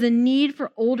 There is a need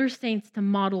for older saints to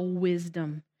model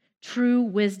wisdom, true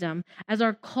wisdom. As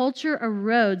our culture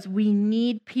erodes, we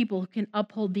need people who can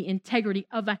uphold the integrity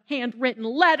of a handwritten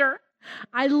letter.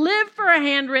 I live for a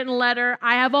handwritten letter.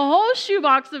 I have a whole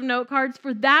shoebox of note cards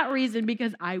for that reason,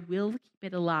 because I will keep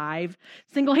it alive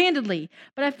single-handedly.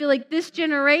 But I feel like this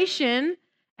generation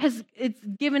it's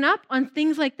given up on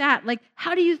things like that. Like,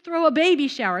 how do you throw a baby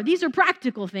shower? These are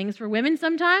practical things for women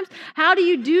sometimes. How do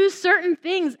you do certain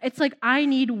things? It's like, I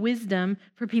need wisdom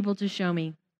for people to show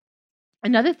me.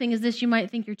 Another thing is this: you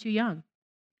might think you're too young.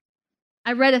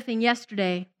 I read a thing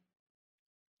yesterday.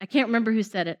 I can't remember who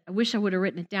said it. I wish I would have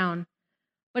written it down.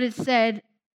 But it said,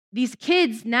 these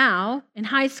kids now in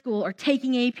high school are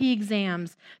taking AP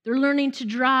exams. They're learning to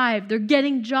drive. They're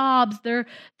getting jobs. They're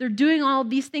doing all of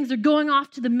these things. They're going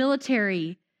off to the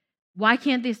military. Why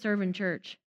can't they serve in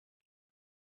church?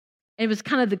 It was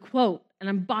kind of the quote, and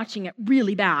I'm botching it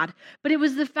really bad. But it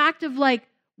was the fact of, like,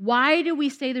 why do we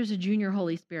say there's a junior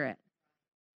Holy Spirit?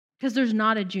 Because there's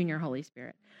not a junior Holy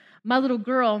Spirit. My little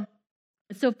girl,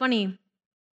 it's so funny,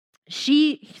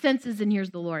 she senses and hears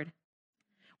the Lord.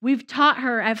 We've taught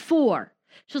her at 4.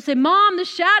 She'll say, Mom, the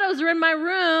shadows are in my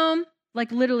room.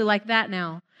 Like, literally like that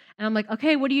now. And I'm like,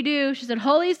 okay, what do you do? She said,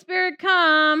 Holy Spirit,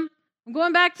 come. I'm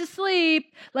going back to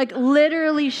sleep. Like,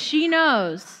 literally, she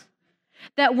knows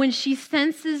that when she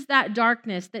senses that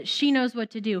darkness, that she knows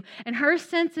what to do. And her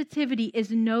sensitivity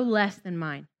is no less than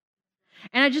mine.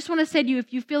 And I just want to say to you,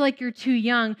 if you feel like you're too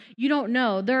young, you don't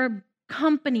know. There are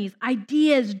companies,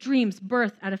 ideas, dreams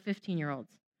birthed out of 15-year-olds.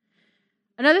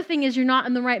 Another thing is, you're not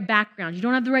in the right background. You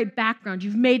don't have the right background.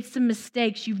 You've made some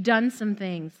mistakes. You've done some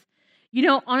things. You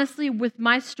know, honestly, with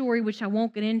my story, which I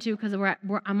won't get into because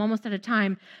I'm almost out of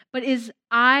time, but is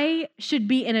I should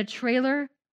be in a trailer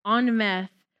on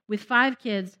meth with 5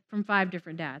 kids from 5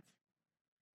 different dads.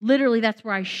 Literally, that's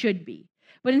where I should be.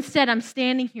 But instead, I'm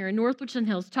standing here in North Richland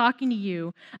Hills talking to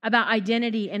you about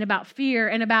identity and about fear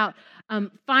and about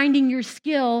finding your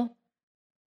skill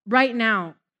right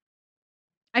now.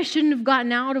 I shouldn't have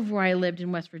gotten out of where I lived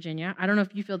in West Virginia. I don't know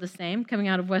if you feel the same coming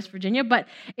out of West Virginia, but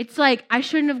it's like I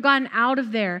shouldn't have gotten out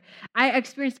of there. I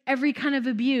experienced every kind of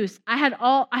abuse. I had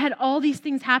all these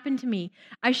things happen to me.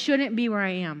 I shouldn't be where I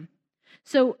am.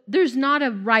 So there's not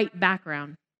a right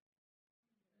background.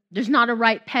 There's not a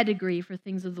right pedigree for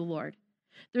things of the Lord.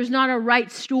 There's not a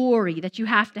right story that you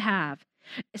have to have.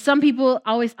 Some people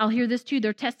I'll hear this too,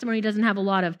 their testimony doesn't have a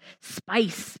lot of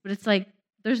spice, but it's like,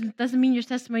 doesn't mean your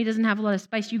testimony doesn't have a lot of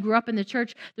spice. You grew up in the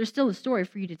church. There's still a story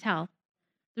for you to tell.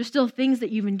 There's still things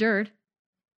that you've endured.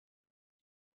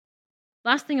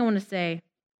 Last thing I want to say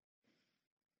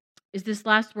is this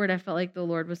last word I felt like the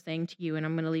Lord was saying to you, and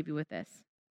I'm going to leave you with this.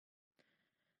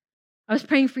 I was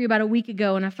praying for you about a week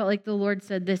ago, and I felt like the Lord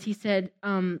said this. He said,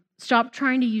 stop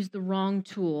trying to use the wrong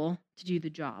tool to do the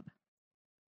job.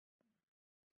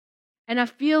 And I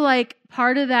feel like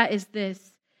part of that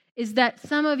is that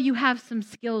some of you have some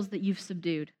skills that you've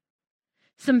subdued.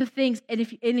 Some things,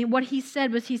 and what he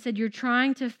said, you're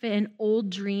trying to fit an old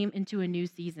dream into a new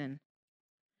season.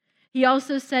 He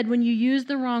also said when you use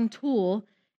the wrong tool,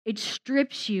 it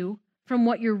strips you from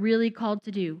what you're really called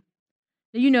to do.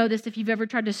 Now, you know this if you've ever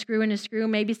tried to screw in a screw.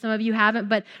 Maybe some of you haven't,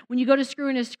 but when you go to screw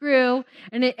in a screw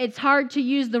and it's hard to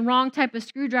use the wrong type of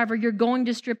screwdriver, you're going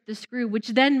to strip the screw, which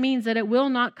then means that it will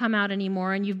not come out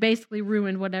anymore, and you've basically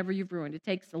ruined whatever you've ruined. It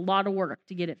takes a lot of work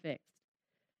to get it fixed.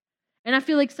 And I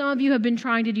feel like some of you have been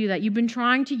trying to do that. You've been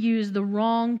trying to use the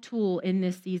wrong tool in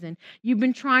this season. You've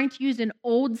been trying to use an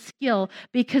old skill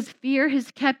because fear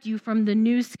has kept you from the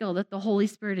new skill that the Holy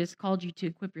Spirit has called you to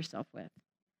equip yourself with.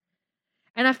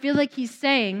 And I feel like he's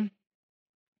saying,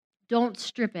 don't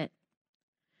strip it.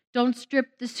 Don't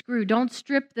strip the screw. Don't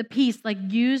strip the piece. Like,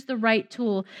 use the right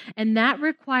tool. And that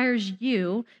requires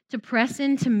you to press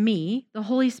into me. The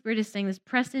Holy Spirit is saying this,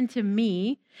 press into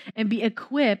me and be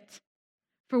equipped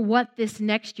for what this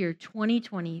next year,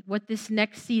 2020, what this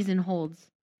next season holds.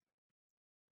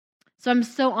 So I'm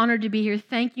so honored to be here.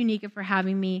 Thank you, Nika, for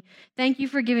having me. Thank you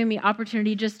for giving me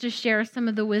opportunity just to share some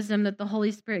of the wisdom that the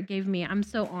Holy Spirit gave me. I'm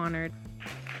so honored.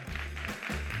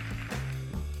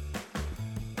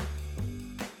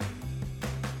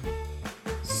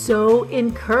 So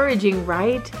encouraging,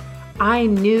 right? I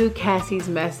knew Cassie's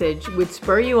message would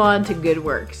spur you on to good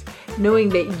works, knowing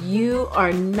that you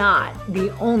are not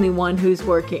the only one who's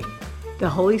working. The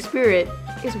Holy Spirit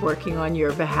is working on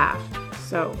your behalf.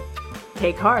 So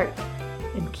take heart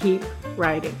and keep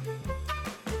writing.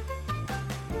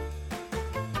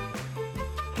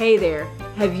 Hey there,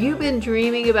 have you been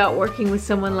dreaming about working with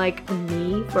someone like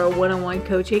me for a one-on-one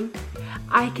coaching?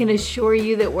 I can assure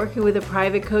you that working with a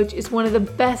private coach is one of the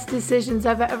best decisions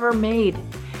I've ever made.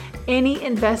 Any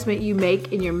investment you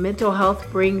make in your mental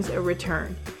health brings a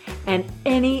return. And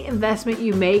any investment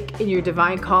you make in your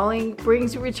divine calling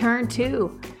brings a return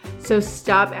too. So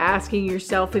stop asking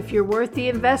yourself if you're worth the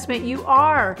investment. You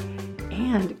are.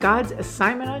 And God's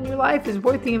assignment on your life is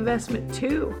worth the investment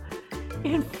too.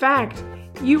 In fact,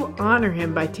 you honor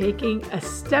Him by taking a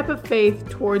step of faith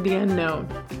toward the unknown.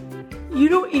 You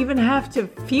don't even have to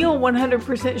feel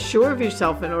 100% sure of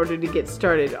yourself in order to get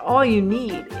started. All you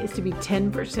need is to be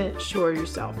 10% sure of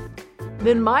yourself.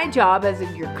 Then my job as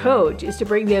your coach is to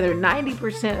bring the other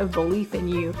 90% of belief in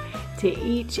you to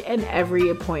each and every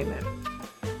appointment.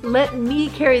 Let me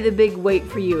carry the big weight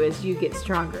for you as you get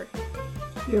stronger.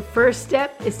 Your first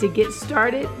step is to get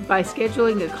started by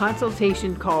scheduling a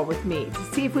consultation call with me to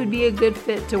see if we'd be a good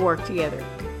fit to work together.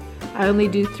 I only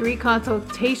do 3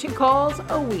 consultation calls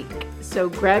a week, so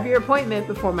grab your appointment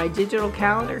before my digital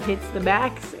calendar hits the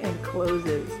max and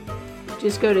closes.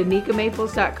 Just go to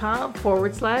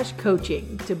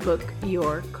nikamaples.com/coaching to book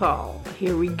your call.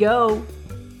 Here we go.